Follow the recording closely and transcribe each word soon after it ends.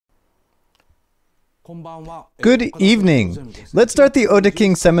Good evening. Let's start the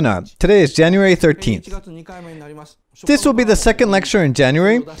OTAKING Seminar. Today is January 13th. This will be the second lecture in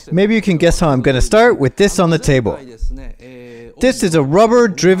January. Maybe you can guess how I'm going to start with this on the table. This is a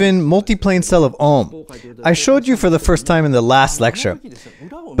rubber-driven multiplane cell of Ohmu. I showed you for the first time in the last lecture.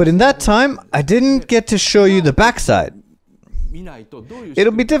 But in that time, I didn't get to show you the backside.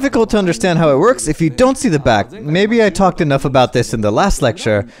 It'll be difficult to understand how it works if you don't see the back. Maybe I talked enough about this in the last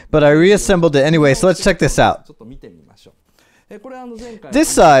lecture, but I reassembled it anyway, so let's check this out. This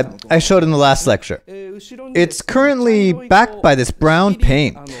side I showed in the last lecture. It's currently backed by this brown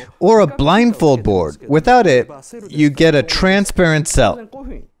paint, or a blindfold board. Without it, you get a transparent cell.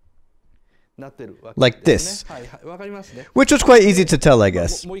 Like this. Which was quite easy to tell, I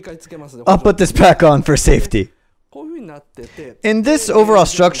guess. I'll put this back on for safety. In this overall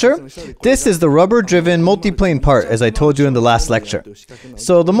structure, this is the rubber-driven multiplane part, as I told you in the last lecture.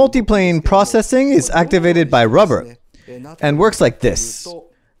 So the multiplane processing is activated by rubber and works like this.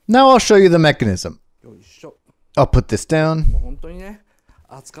 Now I'll show you the mechanism. I'll put this down.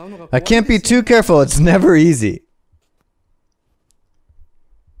 I can't be too careful, it's never easy.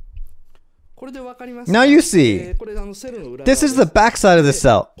 Now you see, this is the backside of the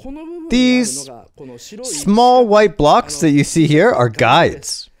cell. These small white blocks that you see here are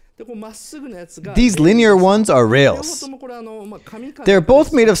guides. These linear ones are rails. They're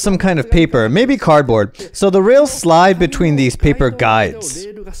both made of some kind of paper, maybe cardboard, so the rails slide between these paper guides.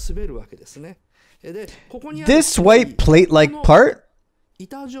 This white plate-like part,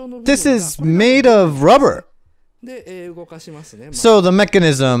 this is made of rubber. So the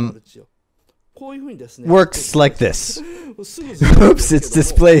mechanism works like this. Oops, it's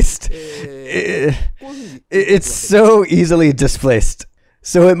displaced. It's so easily displaced.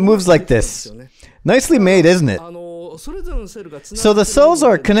 So it moves like this. Nicely made, isn't it? So the cells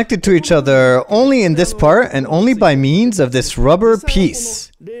are connected to each other only in this part and only by means of this rubber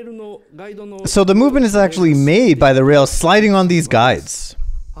piece. So the movement is actually made by the rails sliding on these guides.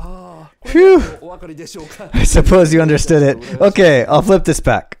 Phew! I suppose you understood it. Okay, I'll flip this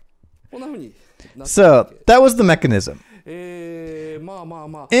back. So, that was the mechanism. In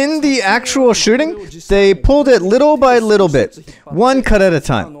the actual shooting, they pulled it little by little bit, one cut at a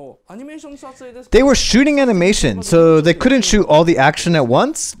time. They were shooting animation, so they couldn't shoot all the action at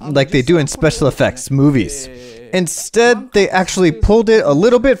once, like they do in special effects movies. Instead, they actually pulled it a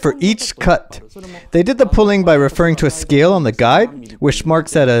little bit for each cut. They did the pulling by referring to a scale on the guide, which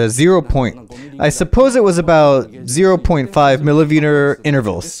marks at a 0 point. I suppose it was about 0.5 millimeter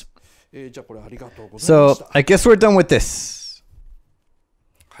intervals. So, I guess we're done with this.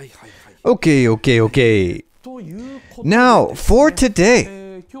 Okay. Now, for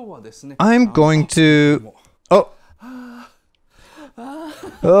today, I'm going to...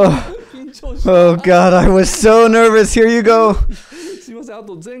 Oh God, I was so nervous. Here you go.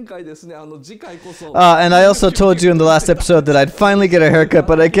 And I also told you in the last episode that I'd finally get a haircut,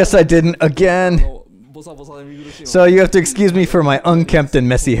 but I guess I didn't again. So you have to excuse me for my unkempt and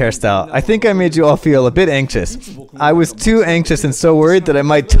messy hairstyle. I think I made you all feel a bit anxious. I was too anxious and so worried that I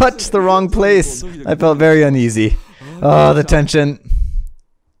might touch the wrong place. I felt very uneasy. Oh, the tension.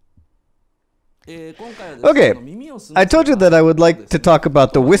 Okay, I told you that I would like to talk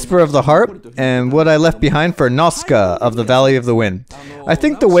about the Whisper of the Heart and what I left behind for Nausicaa of the Valley of the Wind. I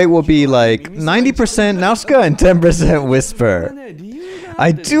think the weight will be like 90% Nausicaa and 10% Whisper.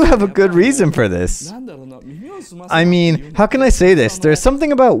 I do have a good reason for this. I mean, how can I say this? There's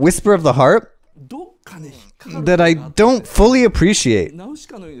something about Whisper of the Heart that I don't fully appreciate,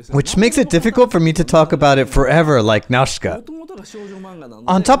 which makes it difficult for me to talk about it forever like Nausicaa.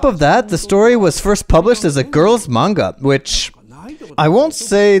 On top of that, the story was first published as a girls' manga, which I won't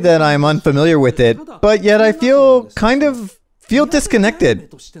say that I'm unfamiliar with it, but yet I feel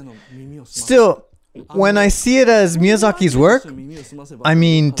disconnected. Still, when I see it as Miyazaki's work, I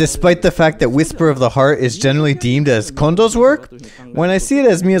mean, despite the fact that Whisper of the Heart is generally deemed as Kondo's work, when I see it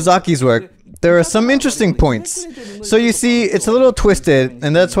as Miyazaki's work, there are some interesting points. So you see, it's a little twisted,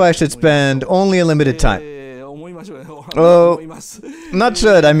 and that's why I should spend only a limited time. Oh, not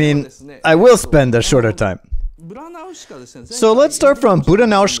should, I mean, I will spend a shorter time. So let's start from Buddha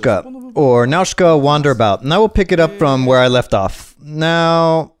Nausicaa, or Nausicaa Wanderbout, and I will pick it up from where I left off.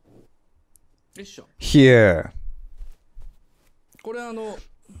 Now, here.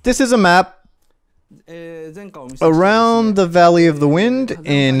 This is a map around the Valley of the Wind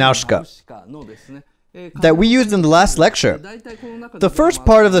in Nausicaa. that we used in the last lecture. The first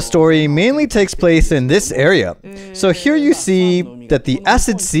part of the story mainly takes place in this area. So here you see that the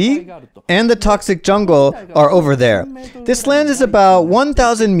acid sea and the toxic jungle are over there. This land is about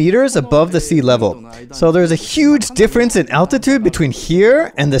 1,000 meters above the sea level. So there's a huge difference in altitude between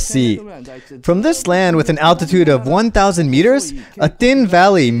here and the sea. From this land with an altitude of 1,000 meters, a thin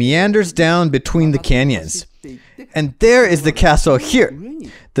valley meanders down between the canyons. And there is the castle here.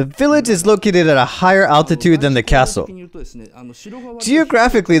 The village is located at a higher altitude than the castle.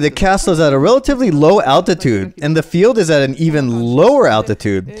 Geographically, the castle is at a relatively low altitude, and the field is at an even lower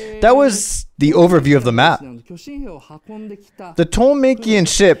altitude. That was the overview of the map. The Tolmekian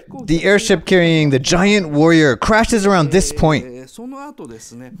ship, the airship carrying the giant warrior, crashes around this point.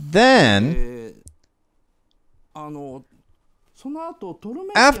 Then,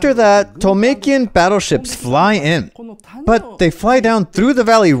 after that, Tolmekian battleships fly in, but they fly down through the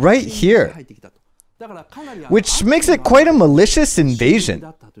valley right here, which makes it quite a malicious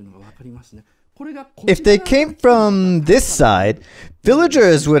invasion. If they came from this side,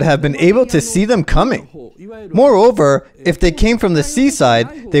 villagers would have been able to see them coming. Moreover, if they came from the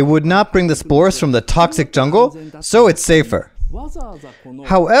seaside, they would not bring the spores from the toxic jungle, so it's safer.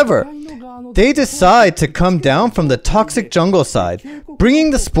 However, they decide to come down from the toxic jungle side,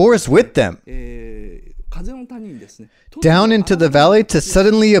 bringing the spores with them, down into the valley to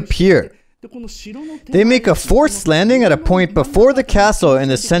suddenly appear. They make a forced landing at a point before the castle in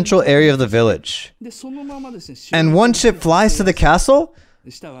the central area of the village. And one ship flies to the castle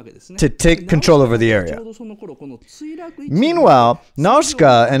to take control over the area. Meanwhile,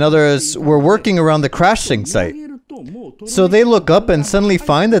 Nausicaa and others were working around the crashing site. So they look up and suddenly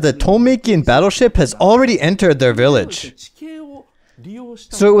find that the Tolmekian battleship has already entered their village.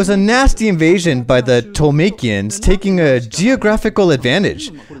 So it was a nasty invasion by the Tolmekians, taking a geographical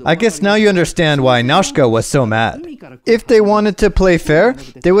advantage. I guess now you understand why Nausicaa was so mad. If they wanted to play fair,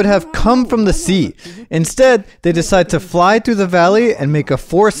 they would have come from the sea. Instead, they decide to fly through the valley and make a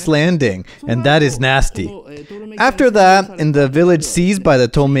forced landing, and that is nasty. After that, in the village seized by the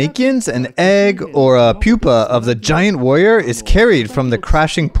Tolmekians, an egg or a pupa of the giant warrior is carried from the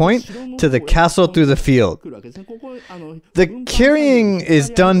crashing point to the castle through the field. The carrying is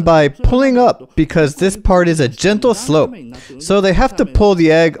done by pulling up because this part is a gentle slope, so they have to pull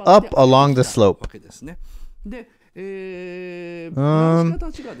the egg up along the slope.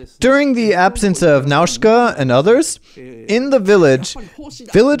 During the absence of Nausicaa and others, in the village,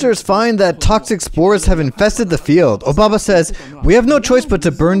 villagers find that toxic spores have infested the field. Obaba says, "We have no choice but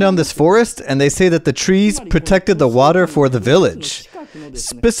to burn down this forest," and they say that the trees protected the water for the village.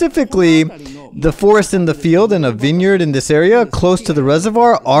 Specifically, the forest in the field and a vineyard in this area close to the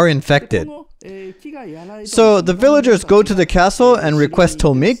reservoir are infected. So the villagers go to the castle and request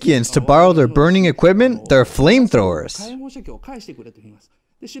Tolmekians to borrow their burning equipment, their flamethrowers.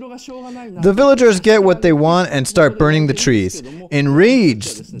 The villagers get what they want and start burning the trees.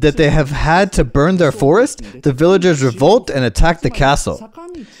 Enraged that they have had to burn their forest, the villagers revolt and attack the castle.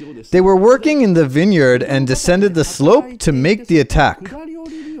 They were working in the vineyard and descended the slope to make the attack.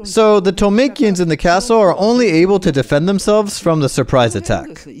 So the Tolmekians in the castle are only able to defend themselves from the surprise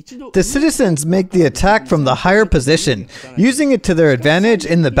attack. The citizens make the attack from the higher position, using it to their advantage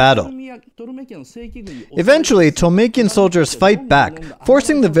in the battle. Eventually, Tolmekian soldiers fight back,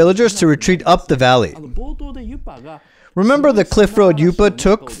 forcing the villagers to retreat up the valley. Remember the cliff road Yupa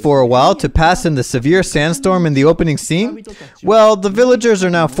took for a while to pass in the severe sandstorm in the opening scene? Well, the villagers are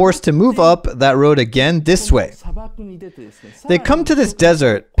now forced to move up that road again this way. They come to this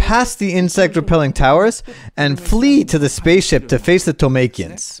desert, past the insect-repelling towers, and flee to the spaceship to face the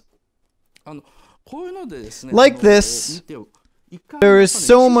Tolmekians. Like this, there is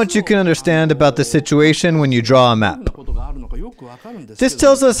so much you can understand about the situation when you draw a map. This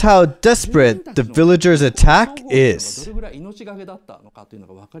tells us how desperate the villagers' attack is.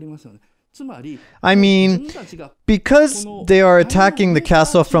 I mean, because they are attacking the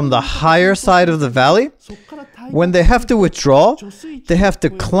castle from the higher side of the valley, when they have to withdraw, they have to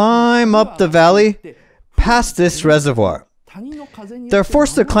climb up the valley past this reservoir. They're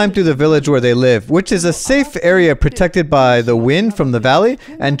forced to climb through the village where they live, which is a safe area protected by the wind from the valley,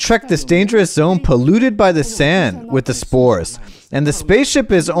 and trek this dangerous zone polluted by the sand with the spores. And the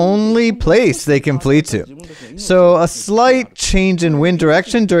spaceship is only place they can flee to. So a slight change in wind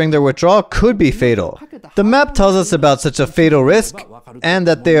direction during their withdrawal could be fatal. The map tells us about such a fatal risk and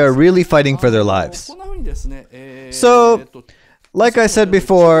that they are really fighting for their lives. So, like I said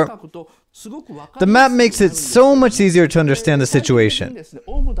before, The map makes it so much easier to understand the situation.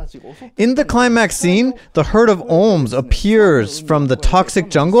 In the climax scene, the herd of Ohms appears from the toxic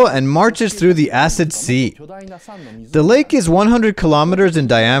jungle and marches through the acid sea. The lake is 100 kilometers in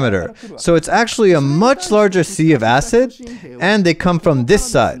diameter, so it's actually a much larger sea of acid, and they come from this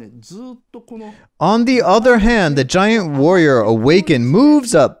side. On the other hand, the giant warrior Awakened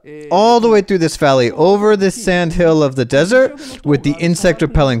moves up all the way through this valley over this sand hill of the desert with the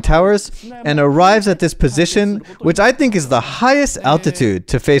insect-repelling towers and arrives at this position, which I think is the highest altitude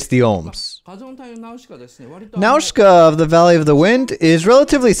to face the Ohms. Nausicaa of the Valley of the Wind is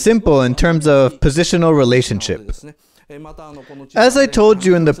relatively simple in terms of positional relationship. As I told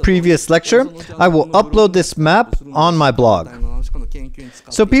you in the previous lecture, I will upload this map on my blog,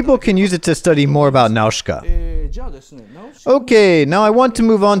 so people can use it to study more about Nausicaa. Okay, now I want to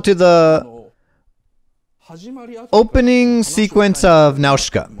move on to the opening sequence of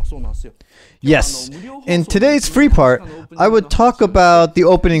Nausicaa. Yes, in today's free part, I would talk about the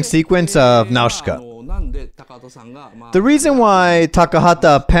opening sequence of Nausicaa. The reason why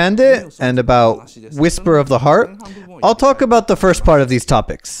Takahata panned it and about Whisper of the Heart, I'll talk about the first part of these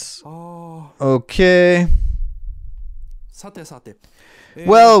topics. Okay.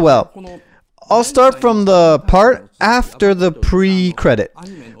 Well, I'll start from the part after the pre-credit,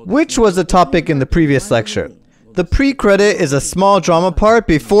 which was a topic in the previous lecture. The pre-credit is a small drama part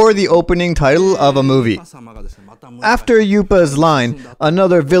before the opening title of a movie. After Yupa's line,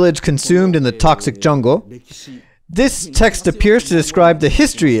 another village consumed in the toxic jungle, this text appears to describe the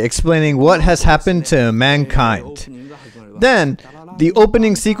history explaining what has happened to mankind. Then, the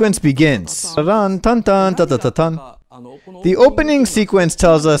opening sequence begins. The opening sequence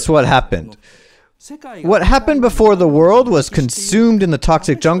tells us what happened. What happened before the world was consumed in the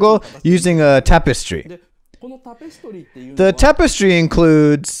toxic jungle using a tapestry. The tapestry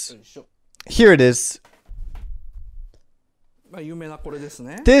includes, here it is,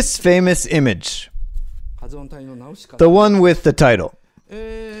 this famous image, the one with the title.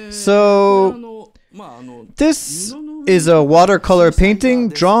 So, this is a watercolor painting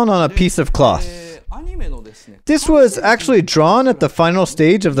drawn on a piece of cloth. This was actually drawn at the final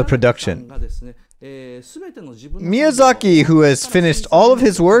stage of the production. Miyazaki, who has finished all of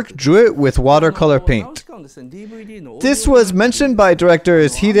his work, drew it with watercolor paint. This was mentioned by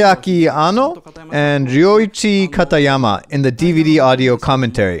directors Hideaki Anno and Ryoichi Katayama in the DVD audio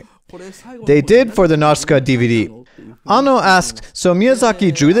commentary. They did for the Nausicaa DVD. Anno asked, so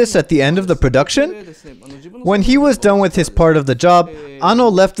Miyazaki drew this at the end of the production? When he was done with his part of the job, Anno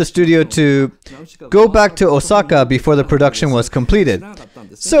left the studio to go back to Osaka before the production was completed.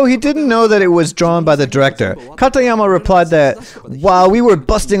 So he didn't know that it was drawn by the director. Katayama replied that while we were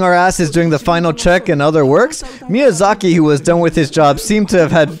busting our asses doing the final check and other works, Miyazaki, who was done with his job, seemed to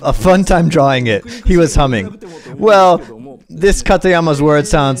have had a fun time drawing it. He was humming. Well, this Katayama's word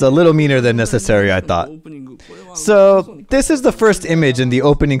sounds a little meaner than necessary, I thought. So, this is the first image in the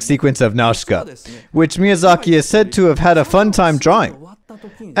opening sequence of Nausicaa, which Miyazaki is said to have had a fun time drawing.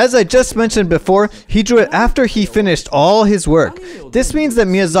 As I just mentioned before, he drew it after he finished all his work. This means that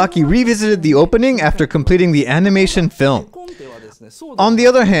Miyazaki revisited the opening after completing the animation film. On the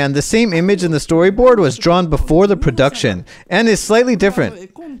other hand, the same image in the storyboard was drawn before the production and is slightly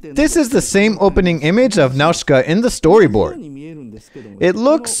different. This is the same opening image of Nausicaa in the storyboard. It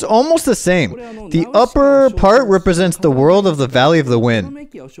looks almost the same. The upper part represents the world of the Valley of the Wind,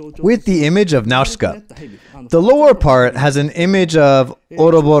 with the image of Nausicaa. The lower part has an image of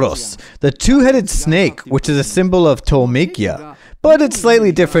Ouroboros, the two-headed snake, which is a symbol of Tolmekia, but it's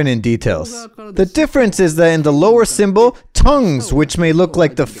slightly different in details. The difference is that in the lower symbol, tongues, which may look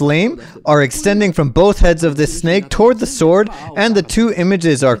like the flame, are extending from both heads of this snake toward the sword, and the two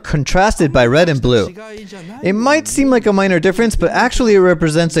images are contrasted by red and blue. It might seem like a minor difference, but actually it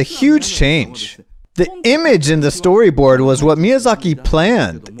represents a huge change. The image in the storyboard was what Miyazaki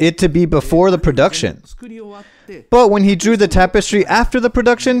planned it to be before the production. But when he drew the tapestry after the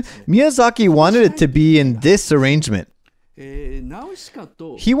production, Miyazaki wanted it to be in this arrangement.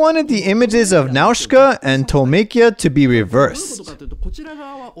 He wanted the images of Nausicaa and Tolmekia to be reversed.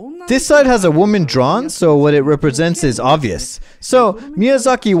 This side has a woman drawn, so what it represents is obvious. So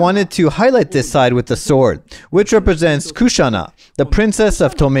Miyazaki wanted to highlight this side with the sword, which represents Kushana, the princess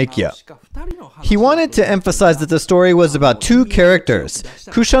of Tolmekia. He wanted to emphasize that the story was about two characters,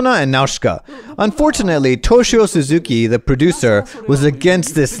 Kushana and Nausicaa. Unfortunately, Toshio Suzuki, the producer, was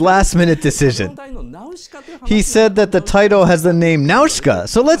against this last-minute decision. He said that the title has the name Nausicaa,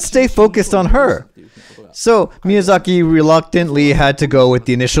 so let's stay focused on her. So Miyazaki reluctantly had to go with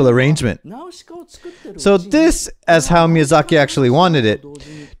the initial arrangement. So this is how Miyazaki actually wanted it.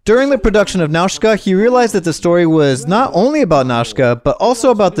 During the production of Nausicaa, he realized that the story was not only about Nausicaa, but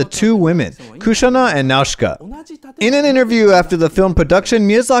also about the two women, Kushana and Nausicaa. In an interview after the film production,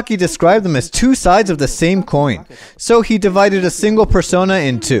 Miyazaki described them as two sides of the same coin, so he divided a single persona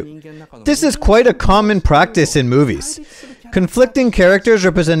in two. This is quite a common practice in movies. Conflicting characters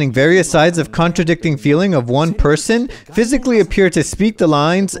representing various sides of contradicting feeling of one person physically appear to speak the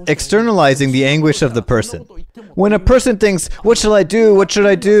lines, externalizing the anguish of the person. When a person thinks, "What shall I do? What should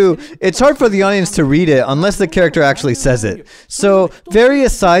I do?" it's hard for the audience to read it unless the character actually says it. So,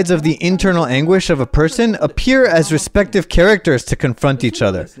 various sides of the internal anguish of a person appear as respective characters to confront each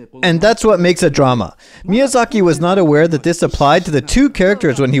other. And that's what makes a drama. Miyazaki was not aware that this applied to the two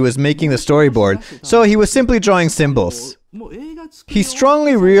characters when he was making the storyboard, so he was simply drawing symbols. He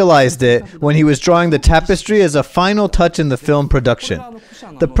strongly realized it when he was drawing the tapestry as a final touch in the film production.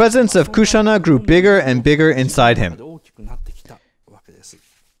 The presence of Kushana grew bigger and bigger inside him.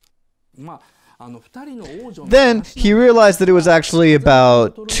 Then he realized that it was actually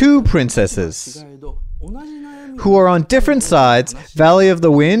about two princesses who are on different sides, Valley of the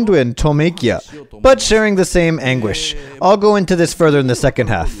Wind and Tolmekia, but sharing the same anguish. I'll go into this further in the second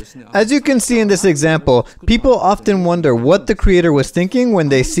half. As you can see in this example, people often wonder what the creator was thinking when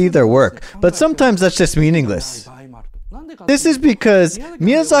they see their work, but sometimes that's just meaningless. This is because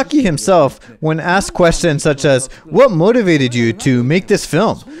Miyazaki himself, when asked questions such as, "What motivated you to make this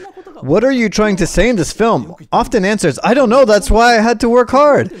film? What are you trying to say in this film?" often answers, "I don't know, that's why I had to work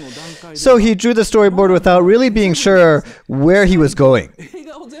hard." So he drew the storyboard without really being sure where he was going.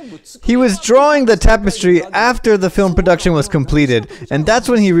 He was drawing the tapestry after the film production was completed, and that's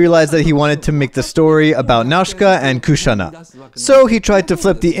when he realized that he wanted to make the story about Nausicaa and Kushana. So he tried to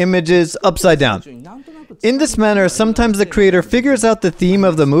flip the images upside down. In this manner, sometimes the creator figures out the theme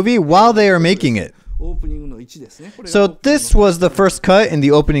of the movie while they are making it. So this was the first cut in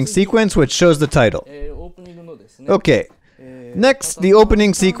the opening sequence, which shows the title. Okay. Next, the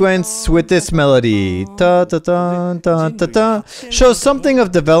opening sequence with this melody, ta ta ta ta ta ta, shows something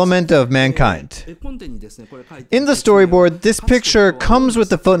of development of mankind. In the storyboard, this picture comes with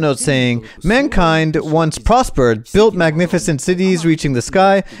the footnote saying, "Mankind once prospered, built magnificent cities reaching the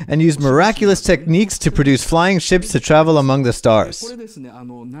sky, and used miraculous techniques to produce flying ships to travel among the stars."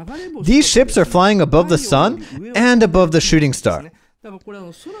 These ships are flying above the sun and above the shooting star.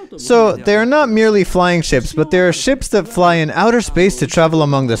 So they are not merely flying ships, but they are ships that fly in outer space to travel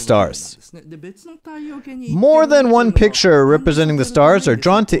among the stars. More than one picture representing the stars are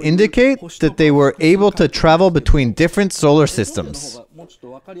drawn to indicate that they were able to travel between different solar systems.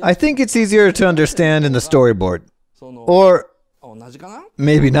 I think it's easier to understand in the storyboard. Or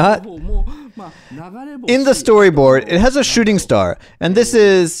maybe not. In the storyboard, it has a shooting star, and this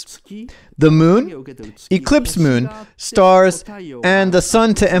is the moon, eclipse moon, stars, and the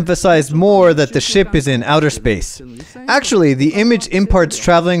sun to emphasize more that the ship is in outer space. Actually, the image imparts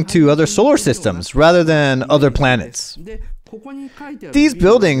traveling to other solar systems rather than other planets. These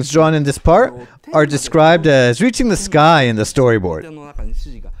buildings drawn in this part are described as reaching the sky in the storyboard.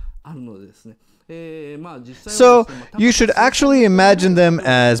 So, you should actually imagine them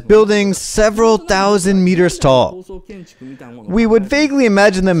as buildings several thousand meters tall. We would vaguely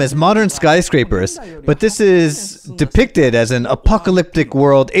imagine them as modern skyscrapers, but this is depicted as an apocalyptic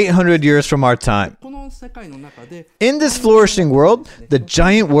world 800 years from our time. In this flourishing world, the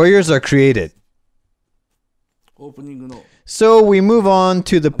giant warriors are created. So we move on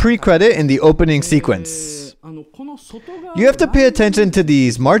to the pre-credit in the opening sequence. You have to pay attention to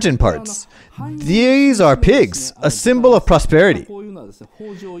these margin parts. These are pigs, a symbol of prosperity.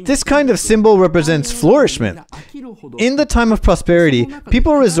 This kind of symbol represents flourishment. In the time of prosperity,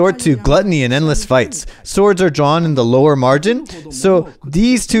 people resort to gluttony and endless fights. Swords are drawn in the lower margin, so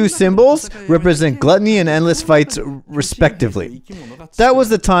these two symbols represent gluttony and endless fights respectively. That was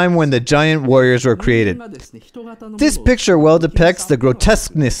the time when the giant warriors were created. This picture well depicts the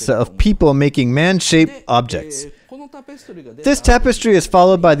grotesqueness of people making man-shaped objects. This tapestry is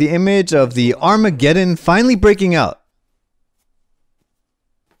followed by the image of the Armageddon finally breaking out.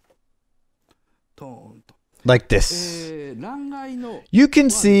 Like this. You can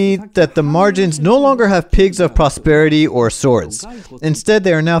see that the margins no longer have pigs of prosperity or swords. Instead,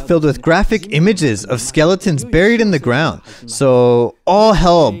 they are now filled with graphic images of skeletons buried in the ground. So all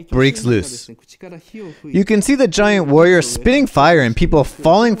hell breaks loose. You can see the giant warriors spitting fire and people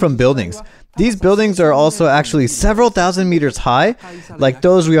falling from buildings. These buildings are also actually several thousand meters high, like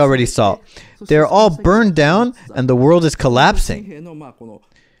those we already saw. They are all burned down and the world is collapsing.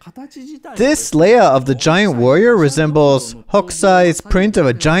 This layout of the giant warrior resembles Hokusai's print of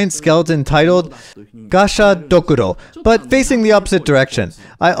a giant skeleton titled Gasha Dokuro, but facing the opposite direction.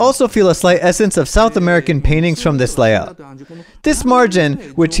 I also feel a slight essence of South American paintings from this layout. This margin,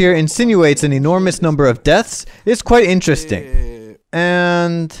 which here insinuates an enormous number of deaths, is quite interesting.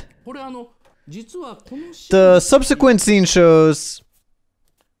 And the subsequent scene shows...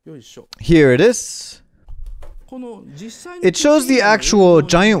 Here it is. It shows the actual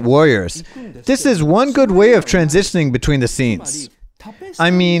giant warriors. This is one good way of transitioning between the scenes.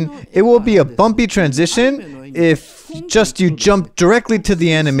 I mean, it will be a bumpy transition if just you jump directly to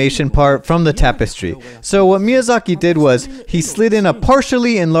the animation part from the tapestry. So what Miyazaki did was he slid in a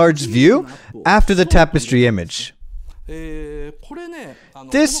partially enlarged view after the tapestry image.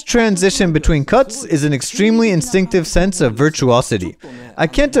 This transition between cuts is an extremely instinctive sense of virtuosity. I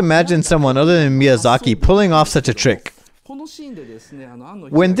can't imagine someone other than Miyazaki pulling off such a trick.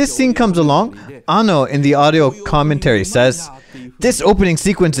 When this scene comes along, Anno in the audio commentary says, "This opening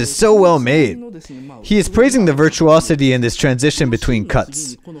sequence is so well made." He is praising the virtuosity in this transition between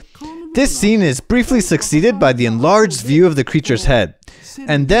cuts. This scene is briefly succeeded by the enlarged view of the creature's head,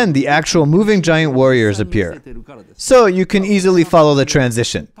 and then the actual moving giant warriors appear. So you can easily follow the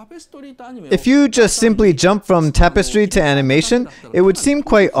transition. If you just simply jump from tapestry to animation, it would seem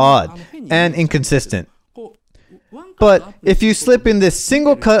quite odd and inconsistent. But if you slip in this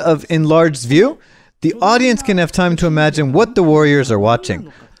single cut of enlarged view, the audience can have time to imagine what the warriors are watching,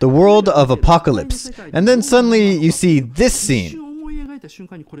 the world of apocalypse, and then suddenly you see this scene.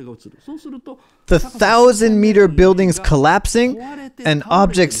 The 1,000-meter buildings collapsing, and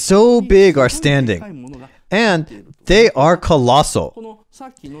objects so big are standing. And they are colossal.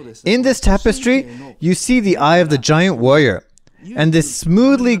 In this tapestry, you see the eye of the giant warrior, and this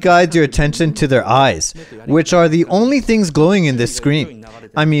smoothly guides your attention to their eyes, which are the only things glowing in this screen.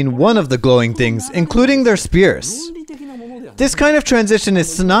 I mean, one of the glowing things, including their spears. This kind of transition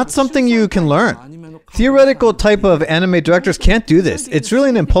is not something you can learn. Theoretical type of anime directors can't do this. It's really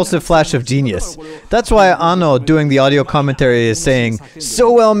an impulsive flash of genius. That's why Anno, doing the audio commentary, is saying,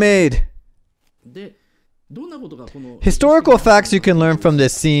 "So well made." Historical facts you can learn from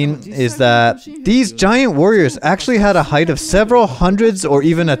this scene is that these giant warriors actually had a height of several hundreds or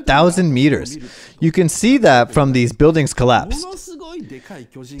even 1,000 meters. You can see that from these buildings collapsed.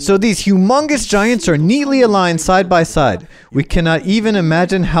 So these humongous giants are neatly aligned side by side. We cannot even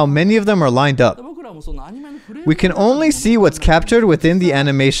imagine how many of them are lined up. We can only see what's captured within the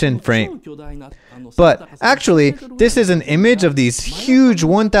animation frame. But actually, this is an image of these huge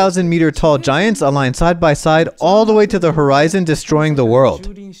 1,000-meter tall giants aligned side by side all the way to the horizon, destroying the world.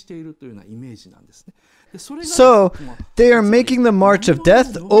 So, they are making the march of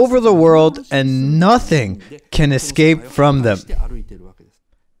death over the world, and nothing can escape from them.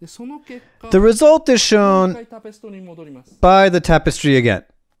 The result is shown by the tapestry again.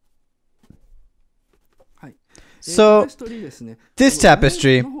 So, this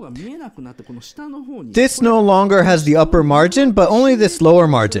tapestry, this no longer has the upper margin, but only this lower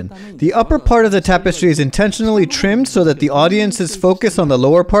margin. The upper part of the tapestry is intentionally trimmed so that the audience is focused on the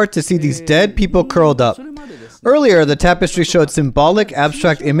lower part to see these dead people curled up. Earlier, the tapestry showed symbolic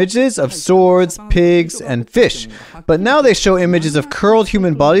abstract images of swords, pigs, and fish, but now they show images of curled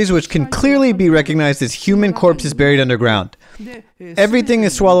human bodies which can clearly be recognized as human corpses buried underground. Everything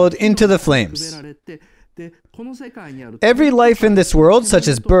is swallowed into the flames. Every life in this world, such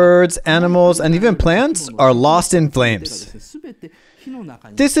as birds, animals, and even plants, are lost in flames.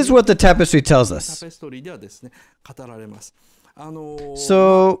 This is what the tapestry tells us.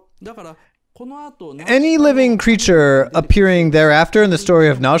 So, any living creature appearing thereafter in the story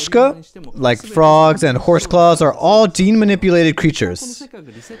of Nausicaa, like frogs and horseclaws, are all gene-manipulated creatures.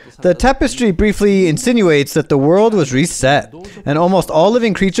 The tapestry briefly insinuates that the world was reset, and almost all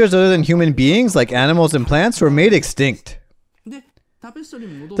living creatures other than human beings, like animals and plants, were made extinct.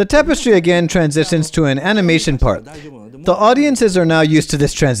 The tapestry again transitions to an animation part. The audiences are now used to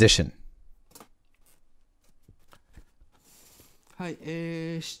this transition.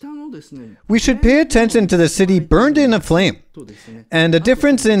 We should pay attention to the city burned in a flame, and the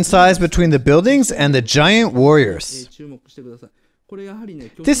difference in size between the buildings and the giant warriors.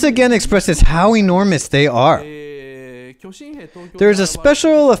 This again expresses how enormous they are. There is a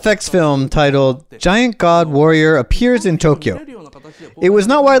special effects film titled Giant God Warrior Appears in Tokyo. It was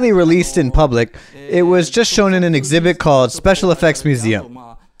not widely released in public. It was just shown in an exhibit called Special Effects Museum.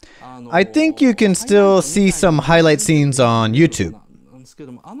 I think you can still see some highlight scenes on YouTube.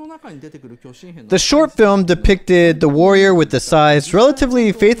 The short film depicted the warrior with the size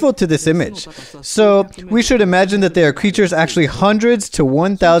relatively faithful to this image. So we should imagine that they are creatures actually hundreds to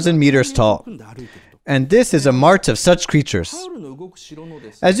 1,000 meters tall. And this is a march of such creatures.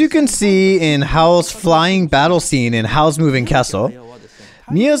 As you can see in Howl's flying battle scene in Howl's Moving Castle,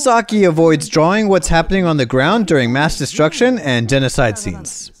 Miyazaki avoids drawing what's happening on the ground during mass destruction and genocide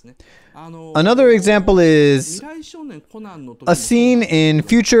scenes. Another example is a scene in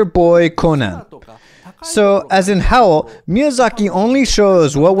Future Boy Conan. So, as in Howl, Miyazaki only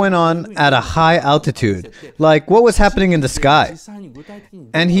shows what went on at a high altitude, like what was happening in the sky.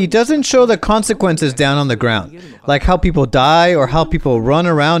 And he doesn't show the consequences down on the ground, like how people die or how people run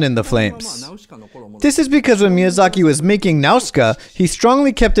around in the flames. This is because when Miyazaki was making Nausicaa, he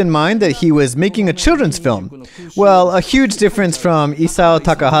strongly kept in mind that he was making a children's film. Well, a huge difference from Isao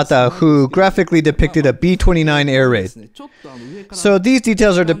Takahata, who graphically depicted a B-29 air raid. So these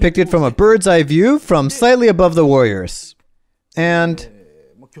details are depicted from a bird's eye view from slightly above the warriors. And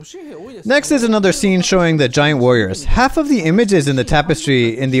next is another scene showing the giant warriors. Half of the images in the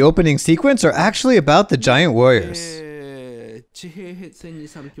tapestry in the opening sequence are actually about the giant warriors.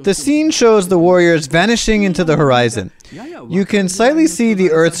 The scene shows the warriors vanishing into the horizon. You can slightly see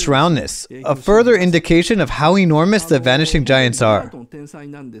the Earth's roundness, a further indication of how enormous the vanishing giants are.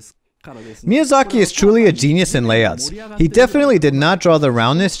 Miyazaki is truly a genius in layouts. He definitely did not draw the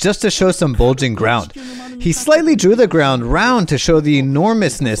roundness just to show some bulging ground. He slightly drew the ground round to show the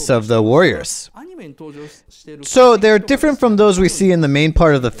enormousness of the warriors. So they're different from those we see in the main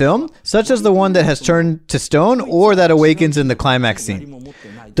part of the film, such as the one that has turned to stone or that awakens in the climax scene.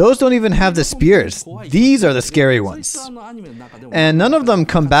 Those don't even have the spears. These are the scary ones. And none of them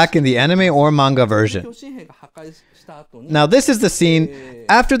come back in the anime or manga version. Now this is the scene.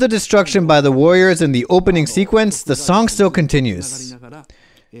 After the destruction by the warriors in the opening sequence, the song still continues.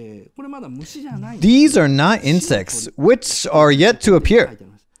 These are not insects, which are yet to appear.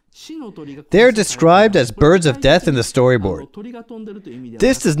 They are described as birds of death in the storyboard.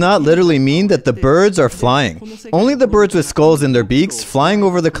 This does not literally mean that the birds are flying. Only the birds with skulls in their beaks flying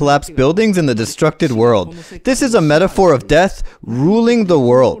over the collapsed buildings in the destructed world. This is a metaphor of death ruling the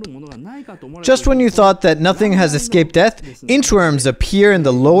world. Just when you thought that nothing has escaped death, inchworms appear in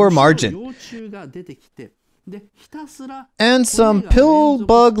the lower margin. And some pill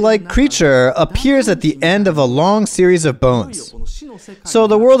bug-like creature appears at the end of a long series of bones. So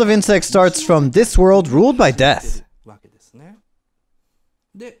the world of insects starts from this world ruled by death.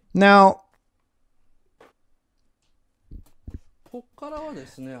 Now,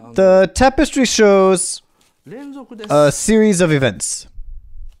 the tapestry shows a series of events.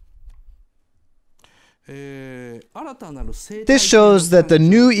 This shows that the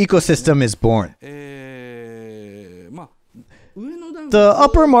new ecosystem is born. The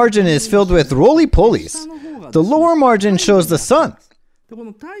upper margin is filled with roly-polies. The lower margin shows the sun.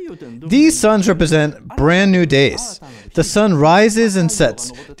 These suns represent brand new days. The sun rises and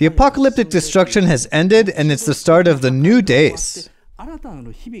sets. The apocalyptic destruction has ended and it's the start of the new days.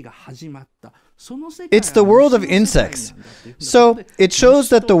 It's the world of insects. So it shows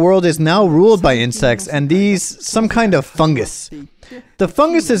that the world is now ruled by insects and these some kind of fungus. The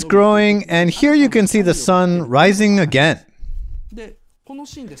fungus is growing and here you can see the sun rising again.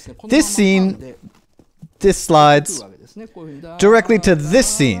 This scene, this slides directly to this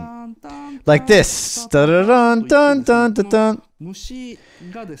scene, like this. Dun, dun, dun, dun, dun.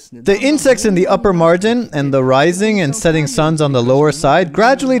 The insects in the upper margin and the rising and setting suns on the lower side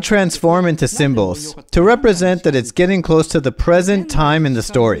gradually transform into symbols to represent that it's getting close to the present time in the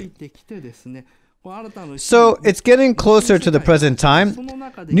story. So it's getting closer to the present time,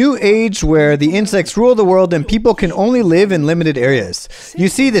 new age where the insects rule the world and people can only live in limited areas. You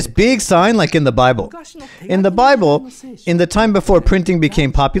see this big sign like in the Bible. In the Bible, in the time before printing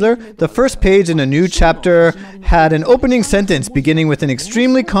became popular, the first page in a new chapter had an opening sentence beginning with an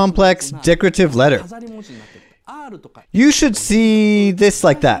extremely complex decorative letter. You should see this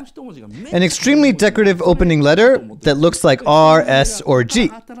like that. An extremely decorative opening letter that looks like R, S, or G.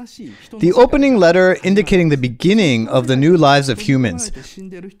 The opening letter indicating the beginning of the new lives of humans.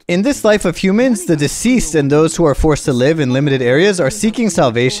 In this life of humans, the deceased and those who are forced to live in limited areas are seeking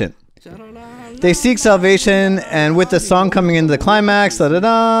salvation. They seek salvation, and with the song coming into the climax,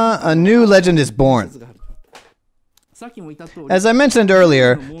 a new legend is born. As I mentioned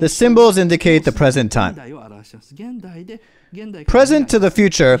earlier, the symbols indicate the present time. Present to the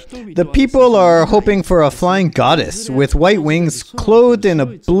future, the people are hoping for a flying goddess with white wings clothed in a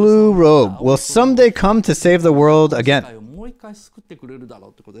blue robe will someday come to save the world again.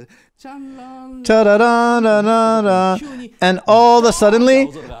 Ta-da-da-da-da-da. And all of a suddenly,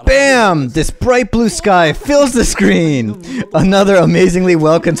 bam! This bright blue sky fills the screen. Another amazingly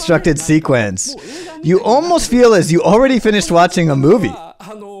well-constructed sequence. You almost feel as you already finished watching a movie.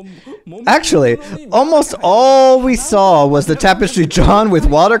 Actually, almost all we saw was the tapestry drawn with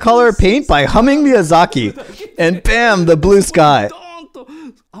watercolor paint by Humming Miyazaki. And bam, the blue sky.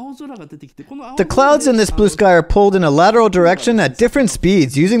 The clouds in this blue sky are pulled in a lateral direction at different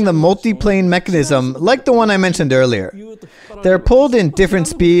speeds using the multiplane mechanism like the one I mentioned earlier. They're pulled in different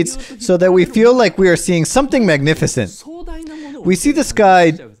speeds so that we feel like we are seeing something magnificent. We see the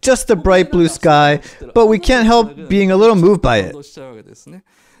sky, just the bright blue sky, but we can't help being a little moved by it.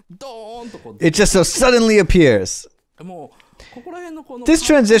 It just so suddenly appears. This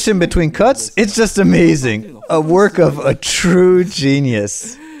transition between cuts, it's just amazing. A work of a true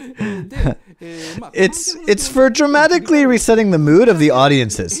genius. It's for dramatically resetting the mood of the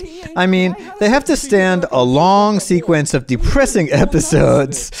audiences. I mean, they have to stand a long sequence of depressing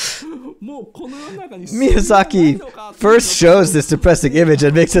episodes. Miyazaki first shows this depressing image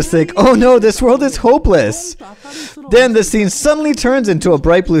and makes us think, oh no, this world is hopeless. Then the scene suddenly turns into a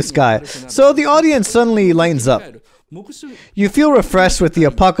bright blue sky, so the audience suddenly lightens up. You feel refreshed with the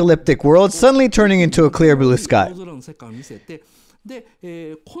apocalyptic world suddenly turning into a clear blue sky.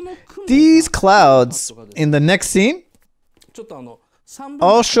 These clouds in the next scene,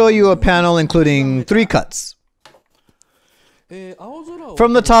 I'll show you a panel including 3 cuts.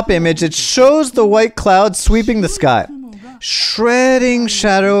 From the top image, it shows the white clouds sweeping the sky, shredding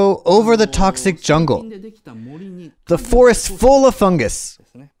shadow over the toxic jungle. The forest full of fungus.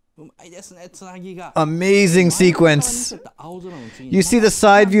 Amazing sequence. You see the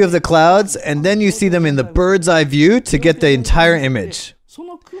side view of the clouds, and then you see them in the bird's eye view to get the entire image.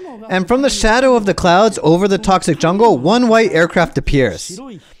 And from the shadow of the clouds over the toxic jungle, one white aircraft appears.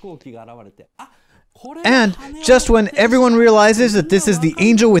 And just when everyone realizes that this is the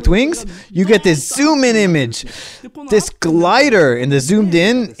angel with wings, you get this zoom-in image. This glider in the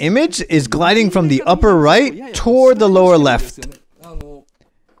zoomed-in image is gliding from the upper right toward the lower left.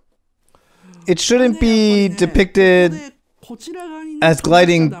 It shouldn't be depicted as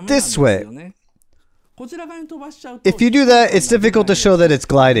gliding this way. If you do that, it's difficult to show that it's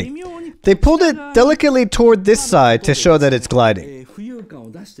gliding. They pulled it delicately toward this side to show that it's gliding.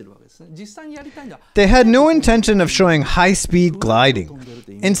 They had no intention of showing high-speed gliding.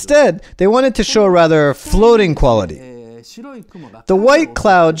 Instead, they wanted to show rather floating quality. The white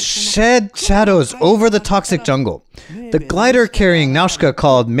clouds shed shadows over the toxic jungle. The glider carrying Nausicaa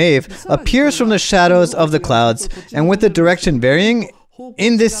called Maeve appears from the shadows of the clouds, and with the direction varying,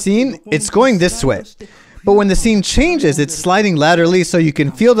 in this scene, it's going this way. But when the scene changes, it's sliding laterally so you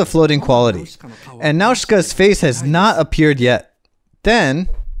can feel the floating quality. And Nausicaa's face has not appeared yet. Then,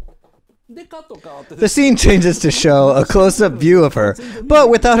 the scene changes to show a close-up view of her, but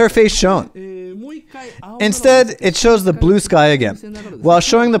without her face shown. Instead, it shows the blue sky again, while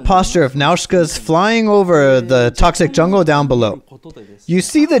showing the posture of Nausicaa's flying over the toxic jungle down below. You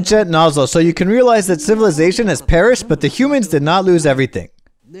see the jet nozzle, so you can realize that civilization has perished, but the humans did not lose everything.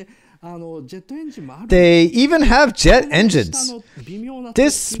 They even have jet engines.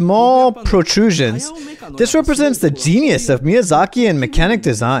 This small protrusions, this represents the genius of Miyazaki and mechanic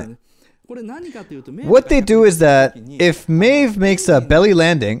design. What they do is that if Maeve makes a belly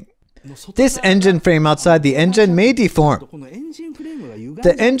landing, this engine frame outside the engine may deform.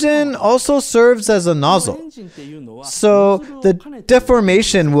 The engine also serves as a nozzle, so the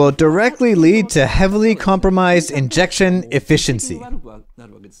deformation will directly lead to heavily compromised injection efficiency.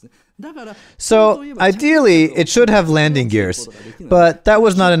 So ideally, it should have landing gears, but that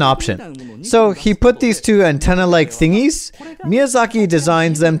was not an option. So he put these 2 antenna-like thingies. Miyazaki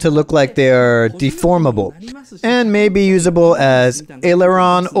designs them to look like they are deformable and may be usable as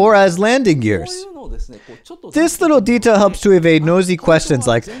aileron or as landing gears. This little detail helps to evade nosy questions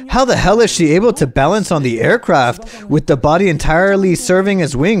like, how the hell is she able to balance on the aircraft with the body entirely serving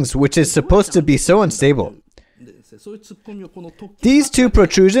as wings, which is supposed to be so unstable? These 2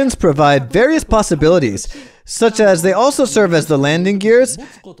 protrusions provide various possibilities, such as they also serve as the landing gears,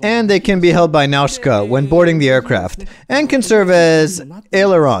 and they can be held by Nausicaa when boarding the aircraft, and can serve as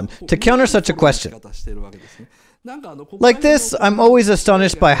aileron to counter such a question. Like this, I'm always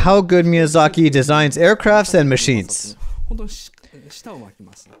astonished by how good Miyazaki designs aircrafts and machines.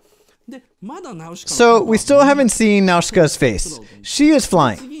 So we still haven't seen Nausicaa's face. She is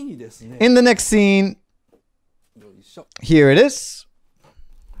flying. In the next scene, here it is.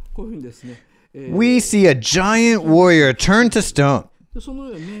 We see a giant warrior turn to stone.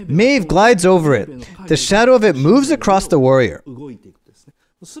 Maeve glides over it. The shadow of it moves across the warrior.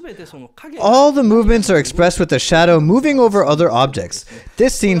 All the movements are expressed with the shadow moving over other objects.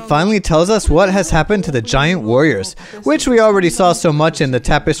 This scene finally tells us what has happened to the giant warriors, which we already saw so much in the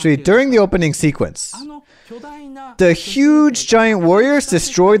tapestry during the opening sequence. The huge giant warriors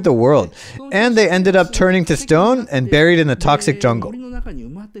destroyed the world, and they ended up turning to stone and buried in the toxic jungle.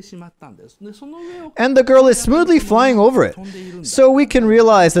 And the girl is smoothly flying over it, so we can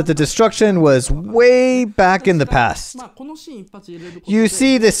realize that the destruction was way back in the past. You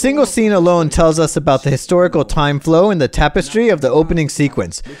see, this single scene alone tells us about the historical time flow in the tapestry of the opening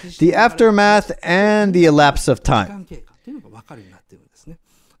sequence, the aftermath, and the elapse of time.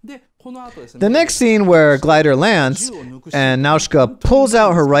 The next scene where Glider lands and Nausicaa pulls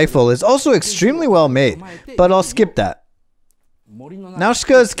out her rifle is also extremely well made, but I'll skip that.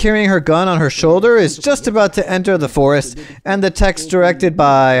 Nausicaa is carrying her gun on her shoulder, is just about to enter the forest, and the text directed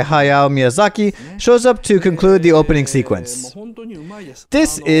by Hayao Miyazaki shows up to conclude the opening sequence.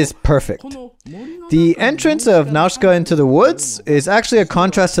 This is perfect. The entrance of Nausicaa into the woods is actually a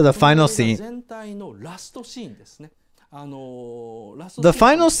contrast to the final scene. The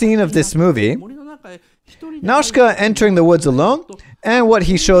final scene of this movie, Nausicaa entering the woods alone, and what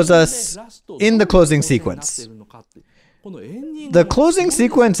he shows us in the closing sequence. The closing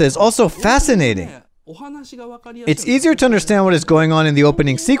sequence is also fascinating. It's easier to understand what is going on in the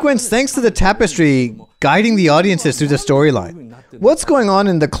opening sequence thanks to the tapestry guiding the audiences through the storyline. What's going on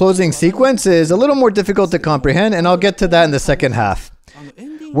in the closing sequence is a little more difficult to comprehend, and I'll get to that in the second half.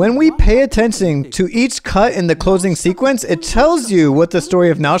 When we pay attention to each cut in the closing sequence, it tells you what the story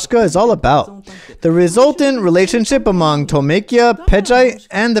of Nausicaa is all about. The resultant relationship among Tolmekia, Pejai,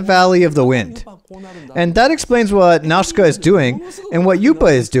 and the Valley of the Wind. And that explains what Nausicaa is doing and what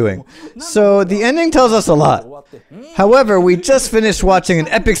Yupa is doing. So the ending tells us a lot. However, we just finished watching an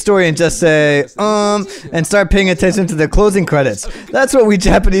epic story and just say, and start paying attention to the closing credits. That's what we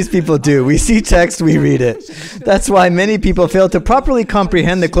Japanese people do. We see text, we read it. That's why many people fail to properly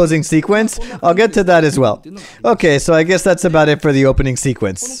comprehend the closing sequence. I'll get to that as well. Okay, so I guess that's about it for the opening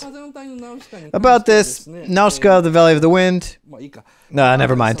sequence. About this, Nausicaa of the Valley of the Wind. Nah,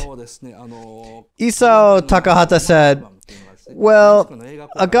 never mind. Isao Takahata said, well,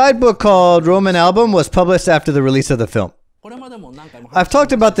 a guidebook called Roman Album was published after the release of the film. I've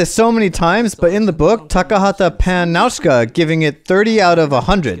talked about this so many times, but in the book, Takahata panned Nausicaa, giving it 30 out of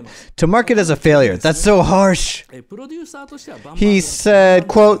 100 to mark it as a failure. That's so harsh. He said,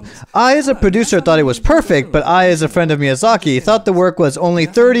 quote, I as a producer thought it was perfect, but I as a friend of Miyazaki thought the work was only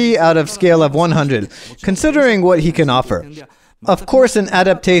 30 out of scale of 100, considering what he can offer. Of course, an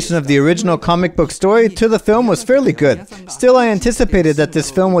adaptation of the original comic book story to the film was fairly good. Still, I anticipated that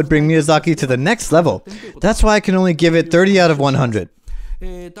this film would bring Miyazaki to the next level. That's why I can only give it 30 out of 100.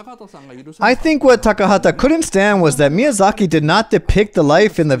 I think what Takahata couldn't stand was that Miyazaki did not depict the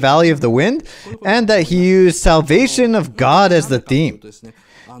life in the Valley of the Wind, and that he used salvation of God as the theme.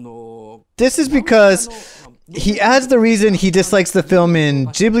 This is because he adds the reason he dislikes the film in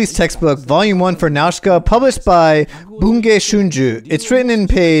Ghibli's textbook, Volume 1 for Nausicaa, published by Bunge Shunju. It's written in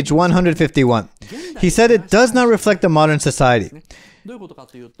page 151. He said it does not reflect the modern society.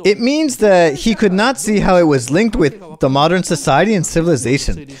 It means that he could not see how it was linked with the modern society and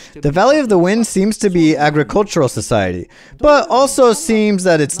civilization. The Valley of the Wind seems to be agricultural society, but also seems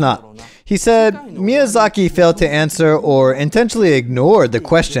that it's not. He said Miyazaki failed to answer or intentionally ignored the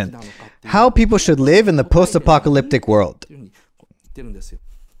question how people should live in the post-apocalyptic world.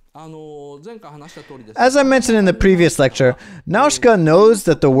 As I mentioned in the previous lecture, Nausicaa knows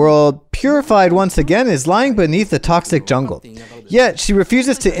that the world, purified once again, is lying beneath the toxic jungle. Yet, she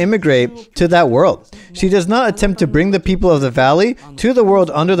refuses to immigrate to that world. She does not attempt to bring the people of the valley to the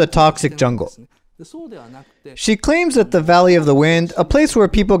world under the toxic jungle. She claims that the Valley of the Wind, a place where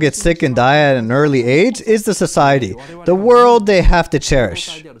people get sick and die at an early age, is the society, the world they have to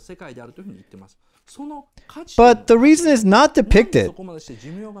cherish. But the reason is not depicted.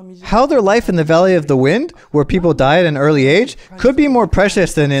 How their life in the Valley of the Wind, where people die at an early age, could be more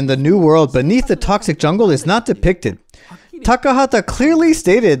precious than in the new world beneath the toxic jungle is not depicted. Takahata clearly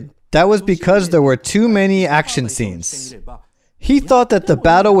stated that was because there were too many action scenes. He thought that the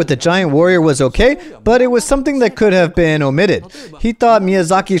battle with the giant warrior was okay, but it was something that could have been omitted. He thought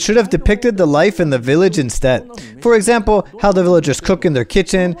Miyazaki should have depicted the life in the village instead. For example, how the villagers cook in their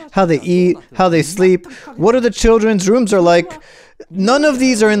kitchen, how they eat, how they sleep, what are the children's rooms are like. None of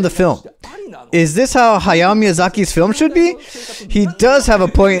these are in the film. Is this how Hayao Miyazaki's film should be? He does have a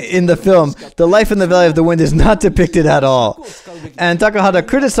point in the film. The life in the Valley of the Wind is not depicted at all. And Takahata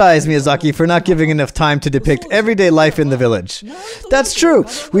criticized Miyazaki for not giving enough time to depict everyday life in the village. That's true.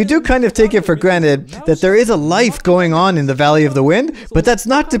 We do kind of take it for granted that there is a life going on in the Valley of the Wind, but that's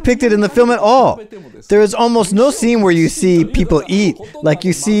not depicted in the film at all. There is almost no scene where you see people eat, like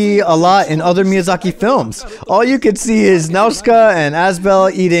you see a lot in other Miyazaki films. All you could see is Nausicaa and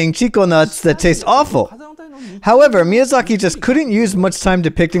Asbel eating chico nuts that taste awful. However, Miyazaki just couldn't use much time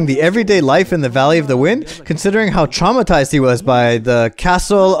depicting the everyday life in the Valley of the Wind, considering how traumatized he was by the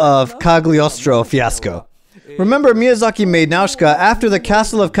Castle of Cagliostro fiasco. Remember, Miyazaki made Nausicaa after the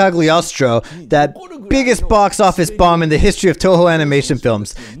Castle of Cagliostro, that biggest box office bomb in the history of Toho animation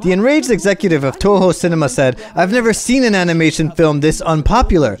films. The enraged executive of Toho Cinema said, "I've never seen an animation film this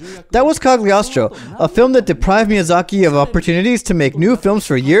unpopular." That was Cagliostro, a film that deprived Miyazaki of opportunities to make new films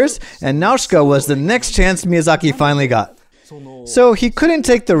for years, and Nausicaa was the next chance Miyazaki finally got. So he couldn't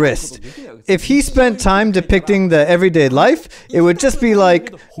take the risk. If he spent time depicting the everyday life, it would just be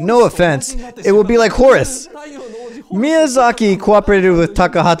like, no offense, it would be like Horace. Miyazaki cooperated with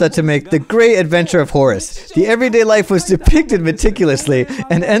Takahata to make The Great Adventure of Horace. The everyday life was depicted meticulously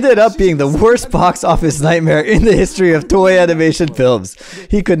and ended up being the worst box office nightmare in the history of Toei animation films.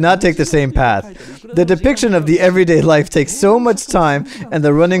 He could not take the same path. The depiction of the everyday life takes so much time, and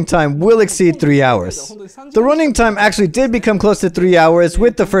the running time will exceed 3 hours. The running time actually did become close to 3 hours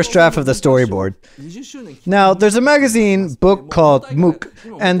with the first draft of the storyboard. Now, there's a magazine book called MOOC,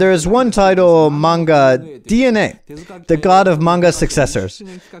 and there's one title, manga DNA, the God of Manga Successors,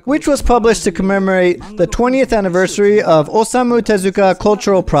 which was published to commemorate the 20th anniversary of Osamu Tezuka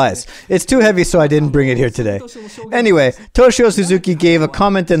Cultural Prize. It's too heavy, so I didn't bring it here today. Anyway, Toshio Suzuki gave a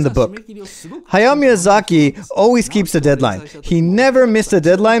comment in the book. Hayao Miyazaki always keeps a deadline. He never missed a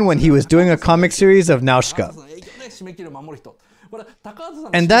deadline when he was doing a comic series of Nausicaa.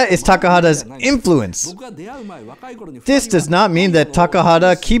 And that is Takahata's influence. This does not mean that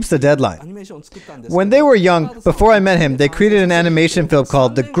Takahata keeps the deadline. When they were young, before I met him, they created an animation film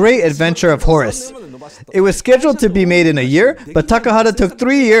called The Great Adventure of Horace. It was scheduled to be made in a year, but Takahata took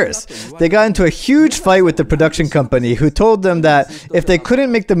 3 years. They got into a huge fight with the production company, who told them that if they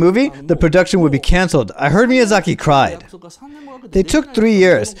couldn't make the movie, the production would be cancelled. I heard Miyazaki cried. They took 3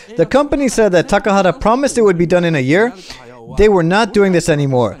 years. The company said that Takahata promised it would be done in a year. They were not doing this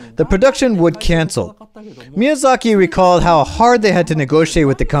anymore. The production would cancel. Miyazaki recalled how hard they had to negotiate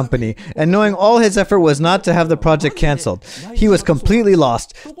with the company, and knowing all his effort was not to have the project cancelled. He was completely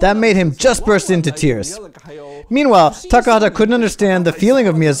lost. That made him just burst into tears. Meanwhile, Takahata couldn't understand the feeling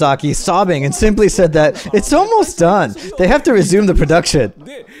of Miyazaki sobbing and simply said that it's almost done. They have to resume the production.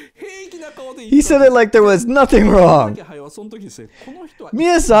 He said it like there was nothing wrong.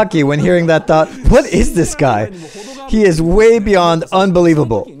 Miyazaki, when hearing that, thought, what is this guy? He is way beyond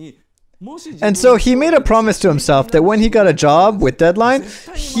unbelievable. And so he made a promise to himself that when he got a job with deadline,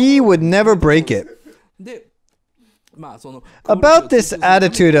 he would never break it. About this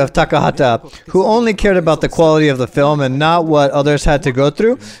attitude of Takahata, who only cared about the quality of the film and not what others had to go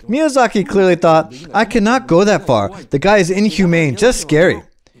through, Miyazaki clearly thought, I cannot go that far. The guy is inhumane, just scary.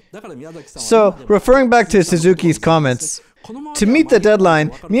 So, referring back to Suzuki's comments, to meet the deadline,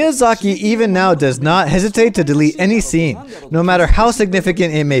 Miyazaki even now does not hesitate to delete any scene, no matter how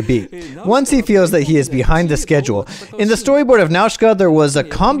significant it may be, once he feels that he is behind the schedule. In the storyboard of Nausicaa, there was a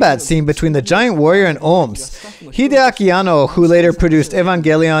combat scene between the giant warrior and Ohms. Hideaki Anno, who later produced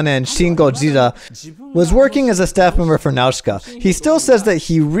Evangelion and Shin Godzilla, was working as a staff member for Nausicaa. He still says that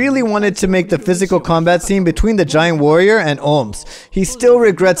he really wanted to make the physical combat scene between the giant warrior and Ohms. He still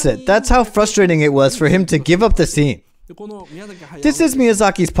regrets it. That's how frustrating it was for him to give up the scene. This is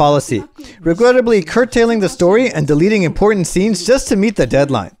Miyazaki's policy, regrettably curtailing the story and deleting important scenes just to meet the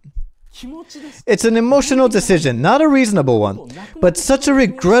deadline. It's an emotional decision, not a reasonable one, but such a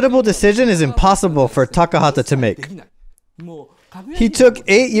regrettable decision is impossible for Takahata to make. He took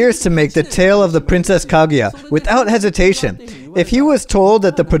 8 years to make The Tale of the Princess Kaguya without hesitation. If he was told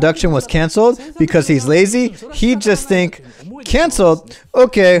that the production was cancelled because he's lazy, he'd just think, cancelled?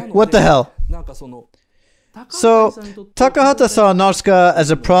 Okay, what the hell? So, Takahata saw Nausicaa as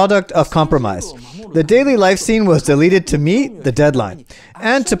a product of compromise. The daily life scene was deleted to meet the deadline,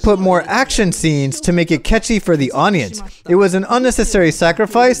 and to put more action scenes to make it catchy for the audience. It was an unnecessary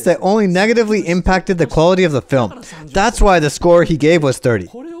sacrifice that only negatively impacted the quality of the film. That's why the score he gave was 30.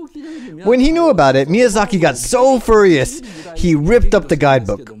 When he knew about it, Miyazaki got so furious, he ripped up the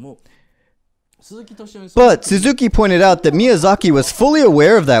guidebook. But Suzuki pointed out that Miyazaki was fully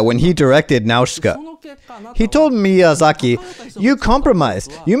aware of that when he directed Nausicaa. He told Miyazaki, "You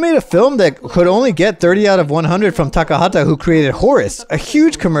compromised. You made a film that could only get 30 out of 100 from Takahata, who created Horace, a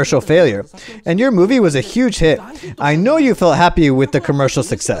huge commercial failure. And your movie was a huge hit. I know you felt happy with the commercial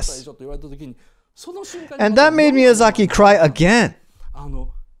success." And that made Miyazaki cry again.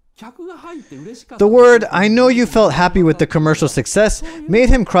 The word, "I know you felt happy with the commercial success," made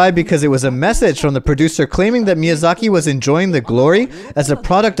him cry because it was a message from the producer claiming that Miyazaki was enjoying the glory as a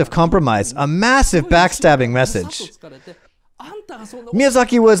product of compromise, a massive backstabbing message.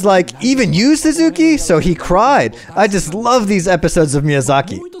 Miyazaki was like, "Even you, Suzuki?" So he cried. I just love these episodes of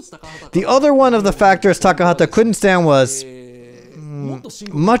Miyazaki. The other one of the factors Takahata couldn't stand was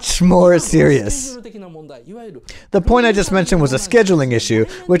much more serious. The point I just mentioned was a scheduling issue,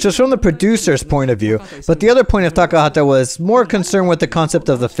 which was from the producer's point of view, but the other point of Takahata was more concerned with the concept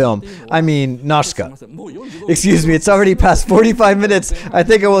of the film. I mean, Nausicaa. Excuse me, it's already past 45 minutes. I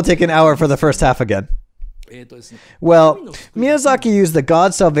think it will take an hour for the first half again. Well, Miyazaki used the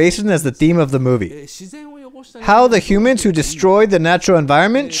god salvation as the theme of the movie. How the humans who destroyed the natural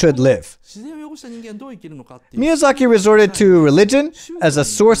environment should live. Miyazaki resorted to religion as a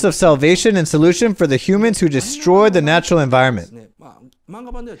source of salvation and solution for the humans who destroyed the natural environment.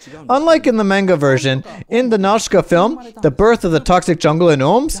 Unlike in the manga version, in the Nausicaa film, the birth of the toxic jungle in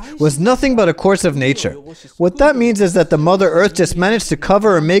Ohms was nothing but a course of nature. What that means is that the Mother Earth just managed to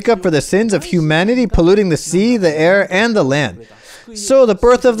cover or make up for the sins of humanity polluting the sea, the air, and the land. So the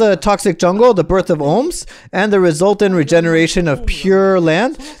birth of the toxic jungle, the birth of Ohms, and the resultant regeneration of pure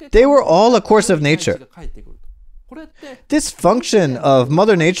land, they were all a course of nature. This function of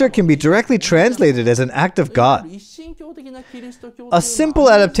Mother Nature can be directly translated as an act of God. A simple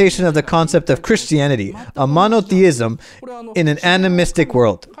adaptation of the concept of Christianity, a monotheism in an animistic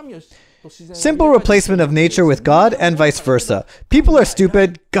world. Simple replacement of nature with God and vice versa. People are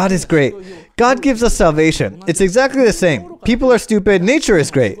stupid, God is great. God gives us salvation. It's exactly the same. People are stupid, nature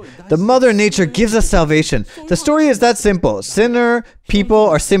is great. The Mother Nature gives us salvation. The story is that simple. Sinner people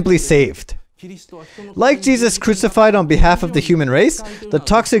are simply saved. Like Jesus crucified on behalf of the human race, the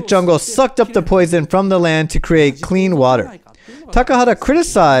toxic jungle sucked up the poison from the land to create clean water. Takahata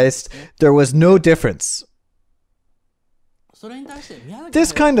criticized there was no difference.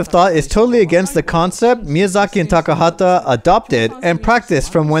 This kind of thought is totally against the concept Miyazaki and Takahata adopted and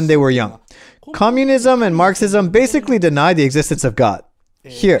practiced from when they were young. Communism and Marxism basically deny the existence of God.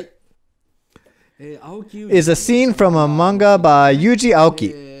 Here is a scene from a manga by Yuji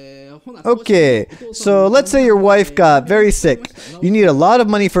Aoki. Okay, so let's say your wife got very sick. You need a lot of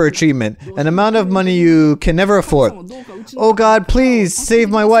money for her treatment, an amount of money you can never afford. Oh God, please save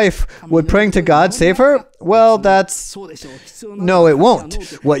my wife. Would praying to God save her? Well, that's... No, it won't.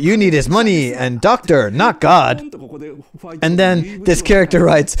 What you need is money and doctor, not God. And then this character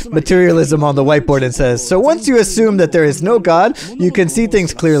writes materialism on the whiteboard and says, so once you assume that there is no God, you can see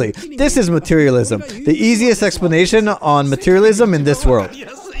things clearly. This is materialism, the easiest explanation on materialism in this world.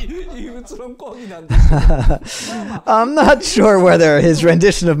 I'm not sure whether his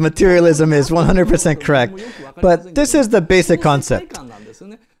rendition of materialism is 100% correct, but this is the basic concept.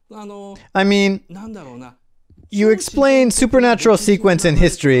 I mean, you explain supernatural sequence in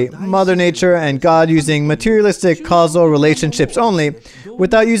history, Mother Nature and God using materialistic causal relationships only,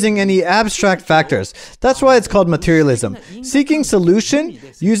 without using any abstract factors. That's why it's called materialism. Seeking solution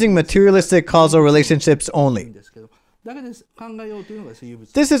using materialistic causal relationships only.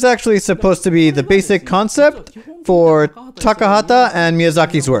 This is actually supposed to be the basic concept for Takahata and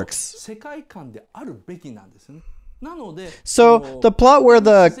Miyazaki's works. So, the plot where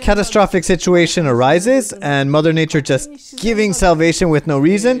the catastrophic situation arises and Mother Nature just giving salvation with no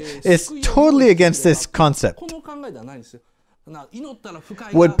reason is totally against this concept.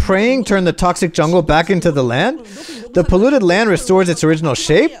 Would praying turn the toxic jungle back into the land? The polluted land restores its original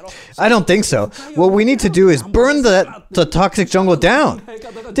shape? I don't think so. What we need to do is burn the toxic jungle down.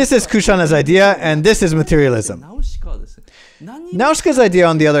 This is Kushana's idea, and this is materialism. Nausicaa's idea,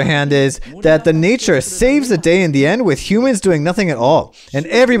 on the other hand, is that the nature saves the day in the end with humans doing nothing at all, and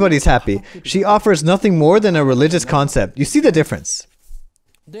everybody's happy. She offers nothing more than a religious concept. You see the difference?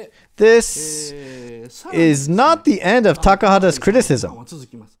 This is not the end of Takahata's criticism.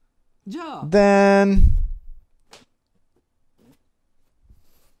 Then...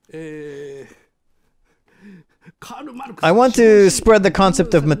 I want to spread the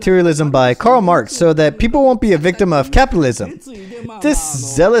concept of materialism by Karl Marx so that people won't be a victim of capitalism. This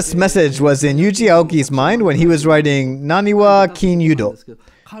zealous message was in Yuji Aoki's mind when he was writing Naniwa Kin Yudo.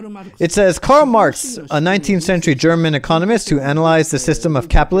 It says, Karl Marx, a 19th century German economist who analyzed the system of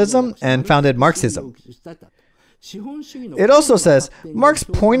capitalism and founded Marxism. It also says, Marx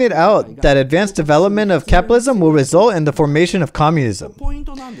pointed out that advanced development of capitalism will result in the formation of communism.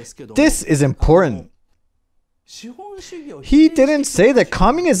 This is important. He didn't say that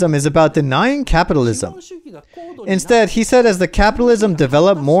communism is about denying capitalism. Instead, he said as the capitalism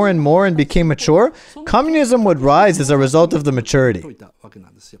developed more and more and became mature, communism would rise as a result of the maturity.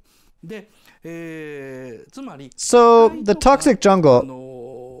 So, the toxic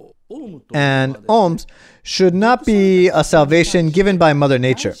jungle and ohms should not be a salvation given by Mother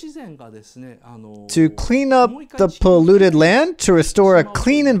Nature. To clean up the polluted land, to restore a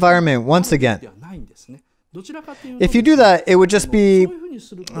clean environment once again. If you do that, it would just be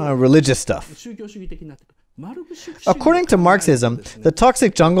religious stuff. According to Marxism, the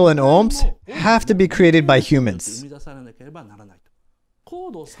toxic jungle and ohms have to be created by humans.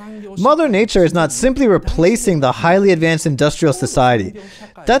 Mother Nature is not simply replacing the highly advanced industrial society.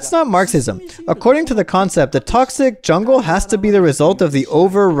 That's not Marxism. According to the concept, the toxic jungle has to be the result of the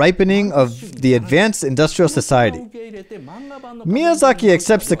over-ripening of the advanced industrial society. Miyazaki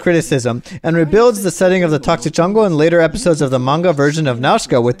accepts the criticism and rebuilds the setting of the toxic jungle in later episodes of the manga version of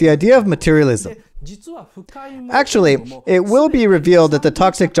Nausicaa with the idea of materialism. Actually, it will be revealed that the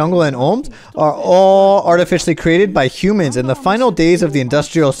toxic jungle and ohms are all artificially created by humans in the final days of the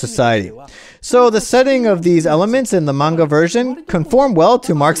industrial society. So the setting of these elements in the manga version conform well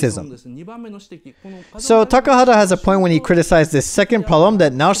to Marxism. So Takahata has a point when he criticized this second problem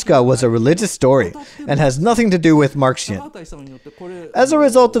that Nausicaa was a religious story and has nothing to do with Marxian. As a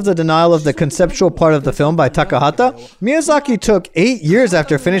result of the denial of the conceptual part of the film by Takahata, Miyazaki took 8 years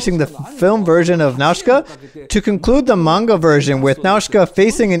after finishing the film version of Nausicaa to conclude the manga version with Nausicaa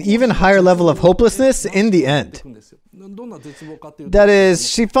facing an even higher level of hopelessness in the end. That is,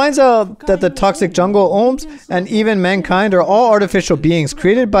 she finds out that the toxic jungle, ohms, and even mankind are all artificial beings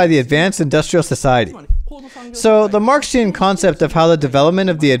created by the advanced industrial society. So, the Marxian concept of how the development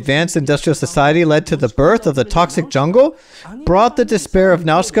of the advanced industrial society led to the birth of the toxic jungle brought the despair of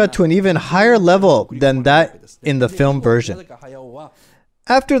Nausicaa to an even higher level than that in the film version.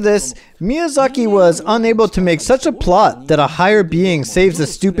 After this, Miyazaki was unable to make such a plot that a higher being saves the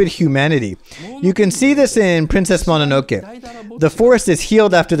stupid humanity. You can see this in Princess Mononoke. The forest is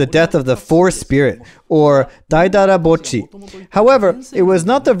healed after the death of the forest spirit, or Daidara Bochi. However, it was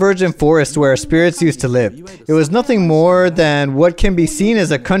not the virgin forest where spirits used to live. It was nothing more than what can be seen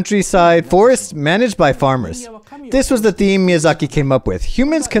as a countryside forest managed by farmers. This was the theme Miyazaki came up with.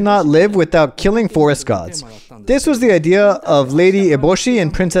 Humans cannot live without killing forest gods. This was the idea of Lady Eboshi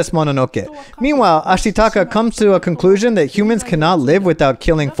in Princess Mononoke. Meanwhile, Ashitaka comes to a conclusion that humans cannot live without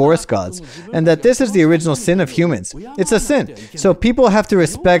killing forest gods, and that this is the original sin of humans. It's a sin, so people have to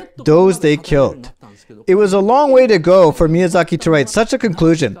respect those they killed. It was a long way to go for Miyazaki to write such a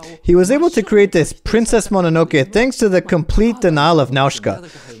conclusion. He was able to create this Princess Mononoke thanks to the complete denial of Nausicaa.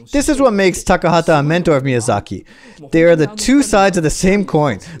 This is what makes Takahata a mentor of Miyazaki. They are the two sides of the same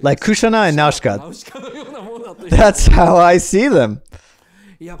coin, like Kushana and Nausicaa. That's how I see them.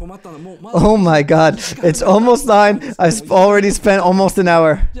 Oh my god, it's almost 9. I've already spent almost an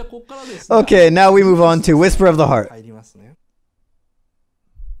hour. Okay, now we move on to Whisper of the Heart.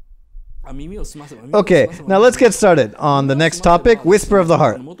 Okay, now let's get started on the next topic, Whisper of the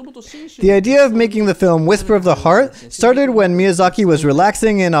Heart. The idea of making the film Whisper of the Heart started when Miyazaki was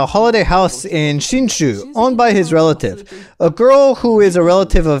relaxing in a holiday house in Shinshu, owned by his relative. A girl who is a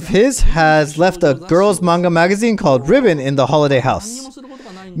relative of his has left a girls' manga magazine called Ribbon in the holiday house.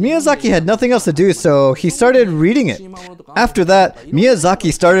 Miyazaki had nothing else to do, so he started reading it. After that,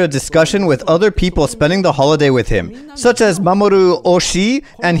 Miyazaki started a discussion with other people spending the holiday with him, such as Mamoru Oshii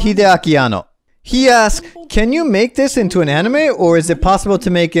and Hideaki Anno. He asked, can you make this into an anime, or is it possible to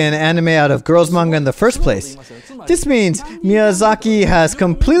make an anime out of girls' manga in the first place? This means Miyazaki has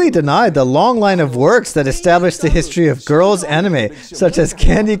completely denied the long line of works that established the history of girls' anime, such as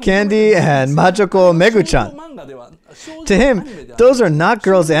Candy Candy and Majoko Megu-chan. To him, those are not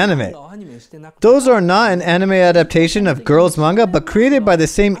girls' anime. Those are not an anime adaptation of girls' manga, but created by the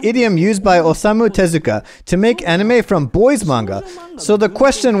same idiom used by Osamu Tezuka to make anime from boys' manga. So the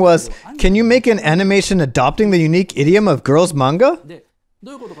question was, can you make an animation adopting the unique idiom of girls' manga?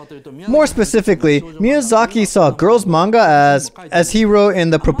 More specifically, Miyazaki saw girls' manga as he wrote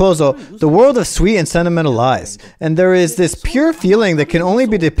in the proposal, the world of sweet and sentimental lies. And there is this pure feeling that can only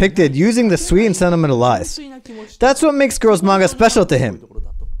be depicted using the sweet and sentimental lies. That's what makes girls' manga special to him.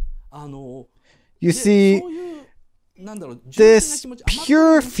 You see, this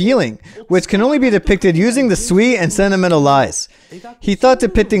pure feeling, which can only be depicted using the sweet and sentimental lies. He thought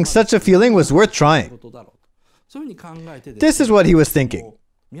depicting such a feeling was worth trying. This is what he was thinking.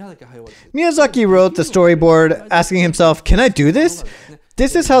 Miyazaki wrote the storyboard asking himself, can I do this?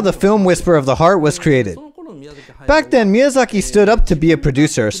 This is how the film Whisper of the Heart was created. Back then, Miyazaki stood up to be a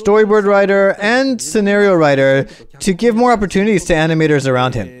producer, storyboard writer, and scenario writer to give more opportunities to animators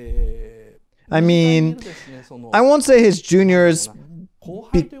around him. I mean, I won't say his juniors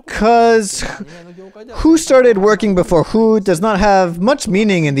because who started working before who does not have much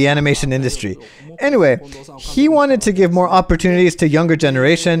meaning in the animation industry. Anyway, he wanted to give more opportunities to younger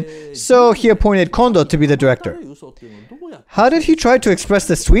generation, so he appointed Kondo to be the director. How did he try to express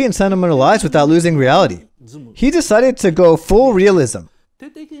the sweet and sentimental lies without losing reality? He decided to go full realism.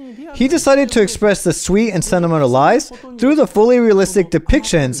 He decided to express the sweet and sentimental lies through the fully realistic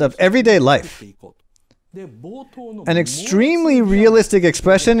depictions of everyday life. An extremely realistic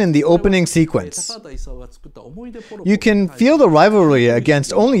expression in the opening sequence. You can feel the rivalry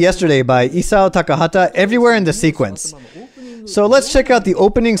against Only Yesterday by Isao Takahata everywhere in the sequence. So let's check out the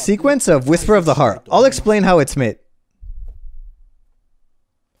opening sequence of Whisper of the Heart. I'll explain how it's made.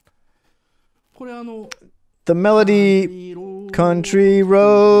 The melody, Country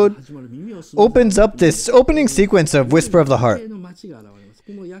Road, opens up this opening sequence of Whisper of the Heart.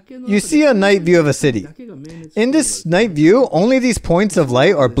 You see a night view of a city. In this night view, only these points of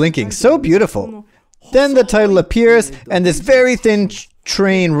light are blinking. So beautiful. Then the title appears, and this very thin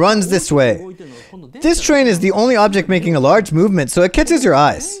train runs this way. This train is the only object making a large movement, so it catches your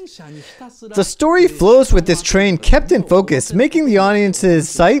eyes. The story flows with this train kept in focus, making the audience's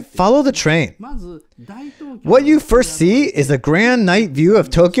sight follow the train. What you first see is a grand night view of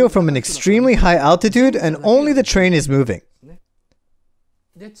Tokyo from an extremely high altitude, and only the train is moving.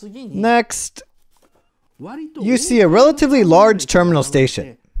 Next, you see a relatively large terminal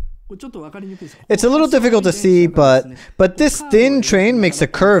station. It's a little difficult to see, but this thin train makes a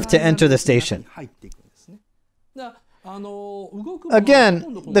curve to enter the station.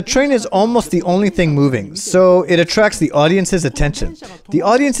 Again, the train is almost the only thing moving, so it attracts the audience's attention. The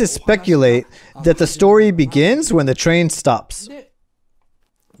audiences speculate that the story begins when the train stops.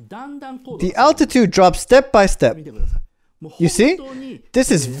 The altitude drops step by step. You see? This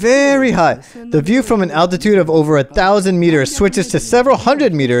is very high. The view from an altitude of over 1,000 meters switches to several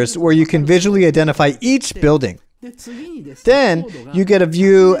hundred meters where you can visually identify each building. Then, you get a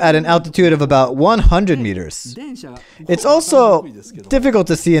view at an altitude of about 100 meters. It's also difficult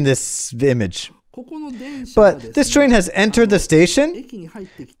to see in this image. But this train has entered the station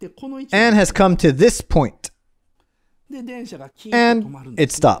and has come to this point. And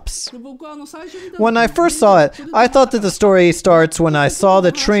it stops. When I first saw it, I thought that the story starts when I saw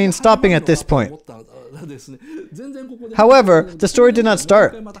the train stopping at this point. However, the story did not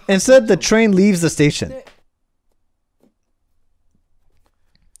start. Instead, the train leaves the station.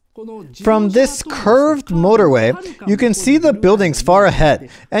 From this curved motorway, you can see the buildings far ahead,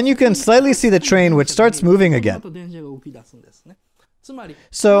 and you can slightly see the train which starts moving again.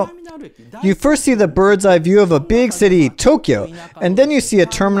 So, you first see the bird's eye view of a big city, Tokyo, and then you see a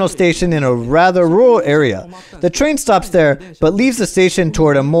terminal station in a rather rural area. The train stops there, but leaves the station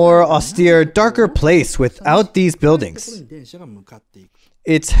toward a more austere, darker place without these buildings.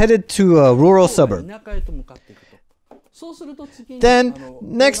 It's headed to a rural suburb. Then,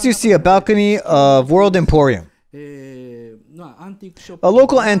 next you see a balcony of World Emporium, a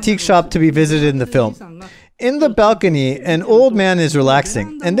local antique shop to be visited in the film. In the balcony, an old man is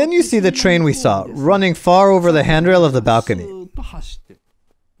relaxing, and then you see the train we saw, running far over the handrail of the balcony.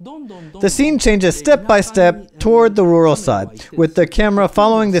 The scene changes step by step toward the rural side, with the camera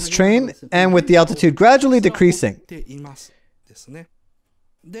following this train and with the altitude gradually decreasing.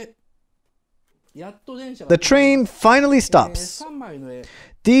 The train finally stops.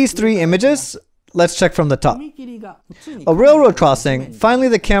 These three images, let's check from the top. A railroad crossing, finally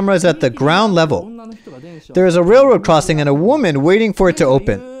the camera is at the ground level. There is a railroad crossing and a woman waiting for it to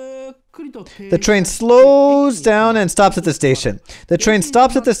open. The train slows down and stops at the station. The train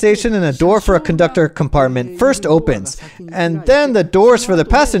stops at the station and a door for a conductor compartment first opens, and then the doors for the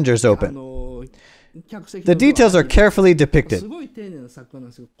passengers open. The details are carefully depicted.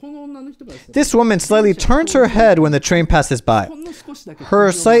 This woman slightly turns her head when the train passes by.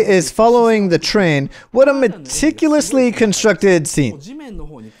 Her sight is following the train. What a meticulously constructed scene.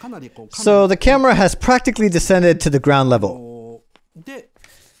 So the camera has practically descended to the ground level.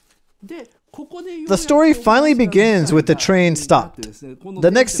 The story finally begins with the train stopped.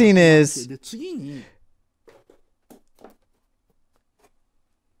 The next scene is...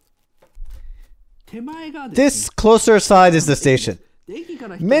 This closer side is the station.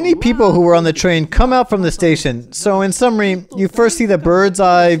 Many people who were on the train come out from the station. So in summary, you first see the bird's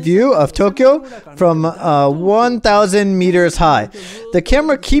eye view of Tokyo from 1,000 meters high. The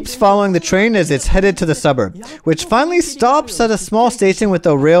camera keeps following the train as it's headed to the suburb, which finally stops at a small station with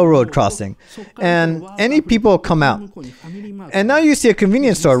a railroad crossing. And any people come out. And now you see a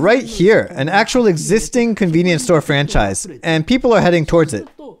convenience store right here, an actual existing convenience store franchise, and people are heading towards it.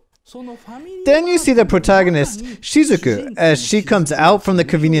 Then you see the protagonist, Shizuku, as she comes out from the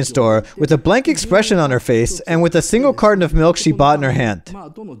convenience store with a blank expression on her face and with a single carton of milk she bought in her hand.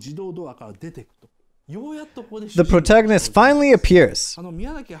 The protagonist finally appears.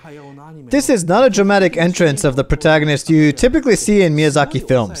 This is not a dramatic entrance of the protagonist you typically see in Miyazaki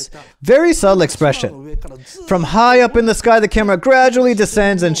films. Very subtle expression. From high up in the sky, the camera gradually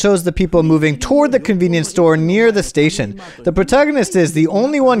descends and shows the people moving toward the convenience store near the station. The protagonist is the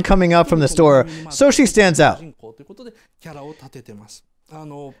only one coming out from the store, so she stands out.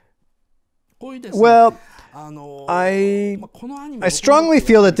 Well, I strongly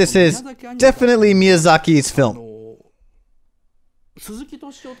feel that this is definitely Miyazaki's film.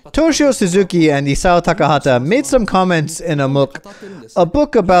 Toshio Suzuki and Isao Takahata made some comments in a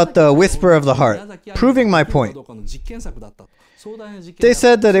book about the whisper of the heart, proving my point. They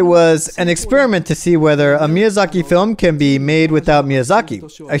said that it was an experiment to see whether a Miyazaki film can be made without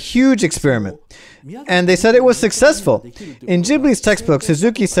Miyazaki, a huge experiment. And they said it was successful. In Ghibli's textbook,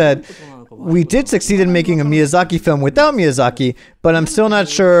 Suzuki said, "We did succeed in making a Miyazaki film without Miyazaki, but I'm still not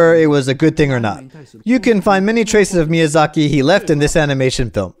sure it was a good thing or not." You can find many traces of Miyazaki he left in this animation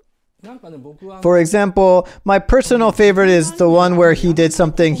film. For example, my personal favorite is the one where he did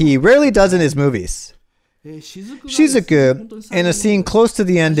something he rarely does in his movies. Shizuku, in a scene close to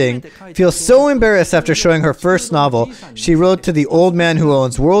the ending, feels so embarrassed after showing her first novel she wrote to the old man who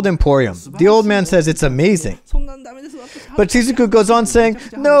owns World Emporium. The old man says it's amazing. But Shizuku goes on saying,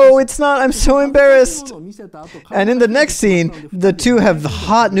 "No, it's not, I'm so embarrassed." And in the next scene, the two have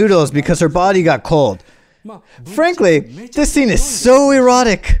hot noodles because her body got cold. Frankly, this scene is so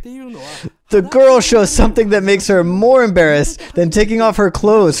erotic. The girl shows something that makes her more embarrassed than taking off her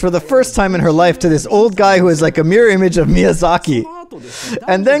clothes for the first time in her life to this old guy who is like a mirror image of Miyazaki.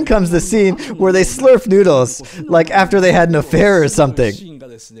 And then comes the scene where they slurp noodles, like after they had an affair or something.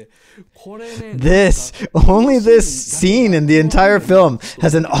 Only this scene in the entire film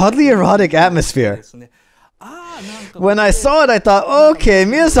has an oddly erotic atmosphere. When I saw it, I thought, okay,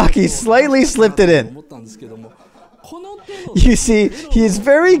 Miyazaki slightly slipped it in. You see, he is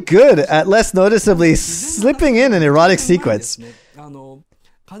very good at less noticeably slipping in an erotic sequence.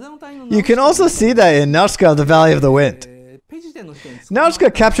 You can also see that in Nausicaa of the Valley of the Wind. Nausicaa,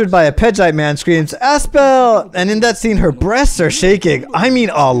 captured by a Pejite man, screams, "Aspel!" And in that scene, her breasts are shaking. I mean,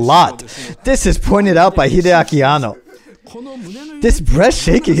 a lot. This is pointed out by Hideaki Anno. "This breast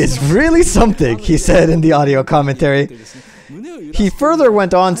shaking is really something," he said in the audio commentary. He further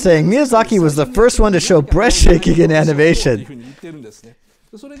went on saying Miyazaki was the first one to show breast shaking in animation.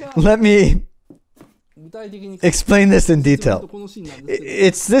 Let me explain this in detail.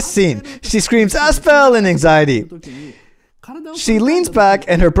 It's this scene. She screams, "Aspel!" in anxiety. She leans back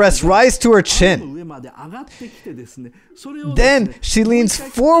and her breasts rise to her chin. Then she leans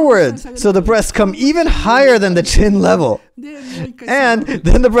forward so the breasts come even higher than the chin level. And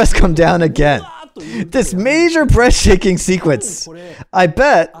then the breasts come down again. This major breast shaking sequence. I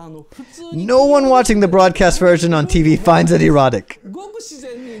bet no one watching the broadcast version on TV finds it erotic.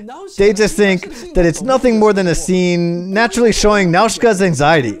 They just think that it's nothing more than a scene naturally showing Nausicaa's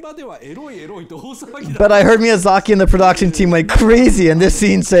anxiety. But I heard Miyazaki and the production team went crazy in this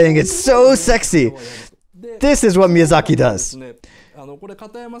scene saying it's so sexy. This is what Miyazaki does.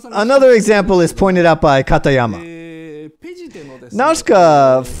 Another example is pointed out by Katayama.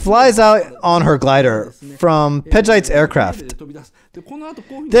 Nausicaa flies out on her glider from Pejite's aircraft.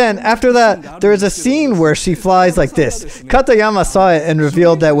 Then, after that, there is a scene where she flies like this. Katayama saw it and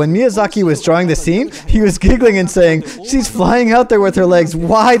revealed that when Miyazaki was drawing the scene, he was giggling and saying, "She's flying out there with her legs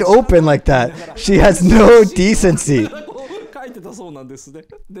wide open like that. She has no decency."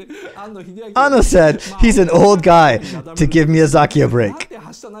 Anno said he's an old guy to give Miyazaki a break.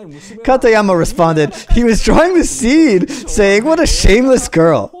 Katayama responded, he was drawing the scene, saying, "What a shameless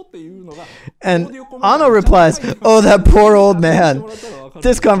girl." And Anno replies, "Oh, that poor old man."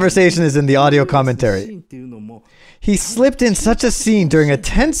 This conversation is in the audio commentary. He slipped in such a scene during a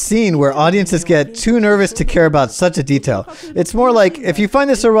tense scene where audiences get too nervous to care about such a detail. It's more like, if you find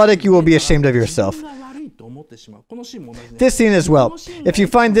this erotic, you will be ashamed of yourself. This scene as well. If you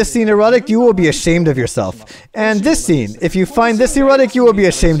find this scene erotic, you will be ashamed of yourself. And this scene, if you find this erotic, you will be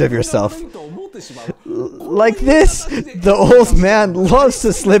ashamed of yourself. Like this, the old man loves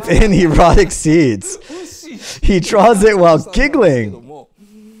to slip in erotic scenes. He draws it while giggling.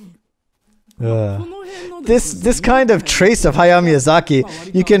 This kind of trace of Hayao Miyazaki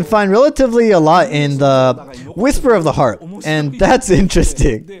you can find relatively a lot in the Whisper of the Heart, and that's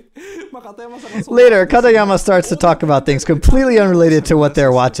interesting. Later, Katayama starts to talk about things completely unrelated to what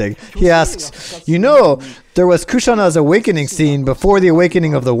they're watching. He asks, "You know, there was Kushana's awakening scene before the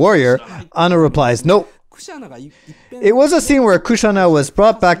awakening of the warrior." Anno replies, "Nope. It was a scene where Kushana was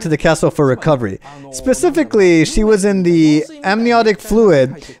brought back to the castle for recovery. Specifically, she was in the amniotic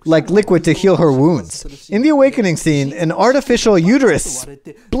fluid, like liquid to heal her wounds. In the awakening scene, an artificial uterus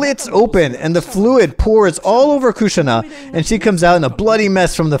splits open and the fluid pours all over Kushana, and she comes out in a bloody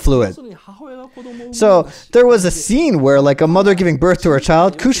mess from the fluid. So there was a scene where, like a mother giving birth to her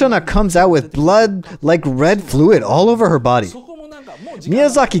child, Kushana comes out with blood like red fluid all over her body.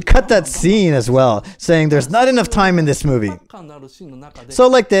 Miyazaki cut that scene as well, saying there's not enough time in this movie. So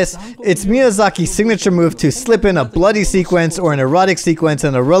like this, it's Miyazaki's signature move to slip in a bloody sequence or an erotic sequence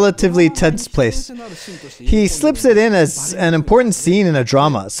in a relatively tense place. He slips it in as an important scene in a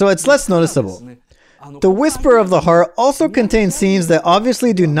drama, so it's less noticeable. The Whisper of the Heart also contains scenes that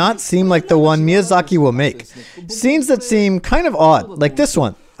obviously do not seem like the one Miyazaki will make. Scenes that seem kind of odd, like this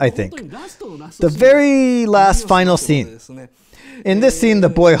one, I think. The very last final scene. In this scene, the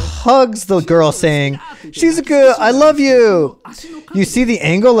boy hugs the girl saying, "Shizuku, I love you." You see the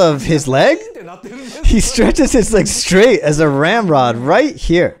angle of his leg? He stretches his leg straight as a ramrod right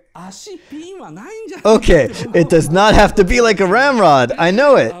here. Okay, it does not have to be like a ramrod. I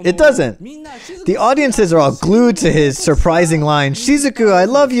know it. It doesn't. The audiences are all glued to his surprising line, "Shizuku, I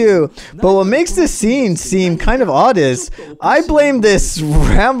love you." But what makes this scene seem kind of odd is, I blame this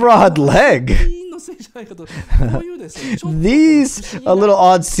ramrod leg. These little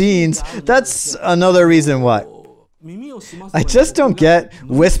odd scenes, that's another reason why. I just don't get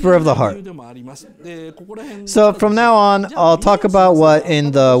Whisper of the Heart. So from now on, I'll talk about what in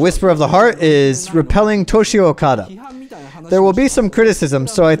the Whisper of the Heart is repelling Toshio Okada. There will be some criticism,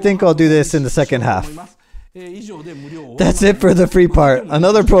 so I think I'll do this in the second half. That's it for the free part.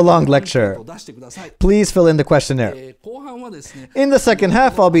 Another prolonged lecture. Please fill in the questionnaire. In the second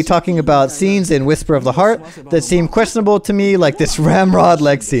half, I'll be talking about scenes in Whisper of the Heart that seem questionable to me, like this ramrod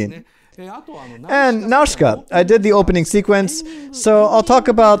leg scene. And Nausicaa, I did the opening sequence, so I'll talk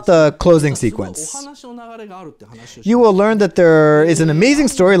about the closing sequence. You will learn that there is an amazing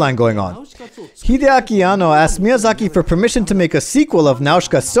storyline going on. Hideaki Anno asked Miyazaki for permission to make a sequel of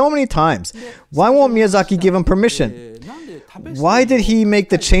Nausicaa so many times. Why won't Miyazaki give him permission? Why did he make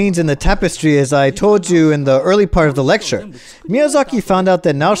the change in the Tapestry, as I told you in the early part of the lecture? Miyazaki found out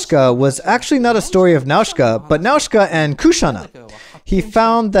that Nausicaa was actually not a story of Nausicaa, but Nausicaa and Kushana. He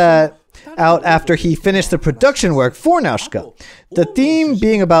found that out after he finished the production work for Nausicaa, the theme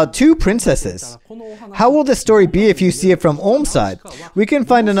being about two princesses. How will this story be if you see it from Ohmu's side? We can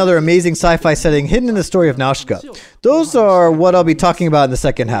find another amazing sci-fi setting hidden in the story of Nausicaa. Those are what I'll be talking about in the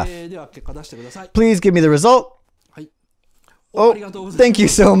second half. Please give me the result. Oh, thank you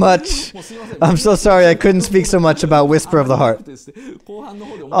so much. I'm so sorry I couldn't speak so much about Whisper of the Heart.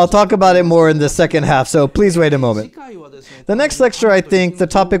 I'll talk about it more in the second half, so please wait a moment. The next lecture, I think the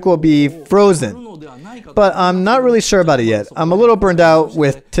topic will be Frozen, but I'm not really sure about it yet. I'm a little burned out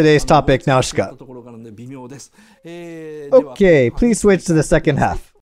with today's topic, Nausicaa. Okay, please switch to the second half.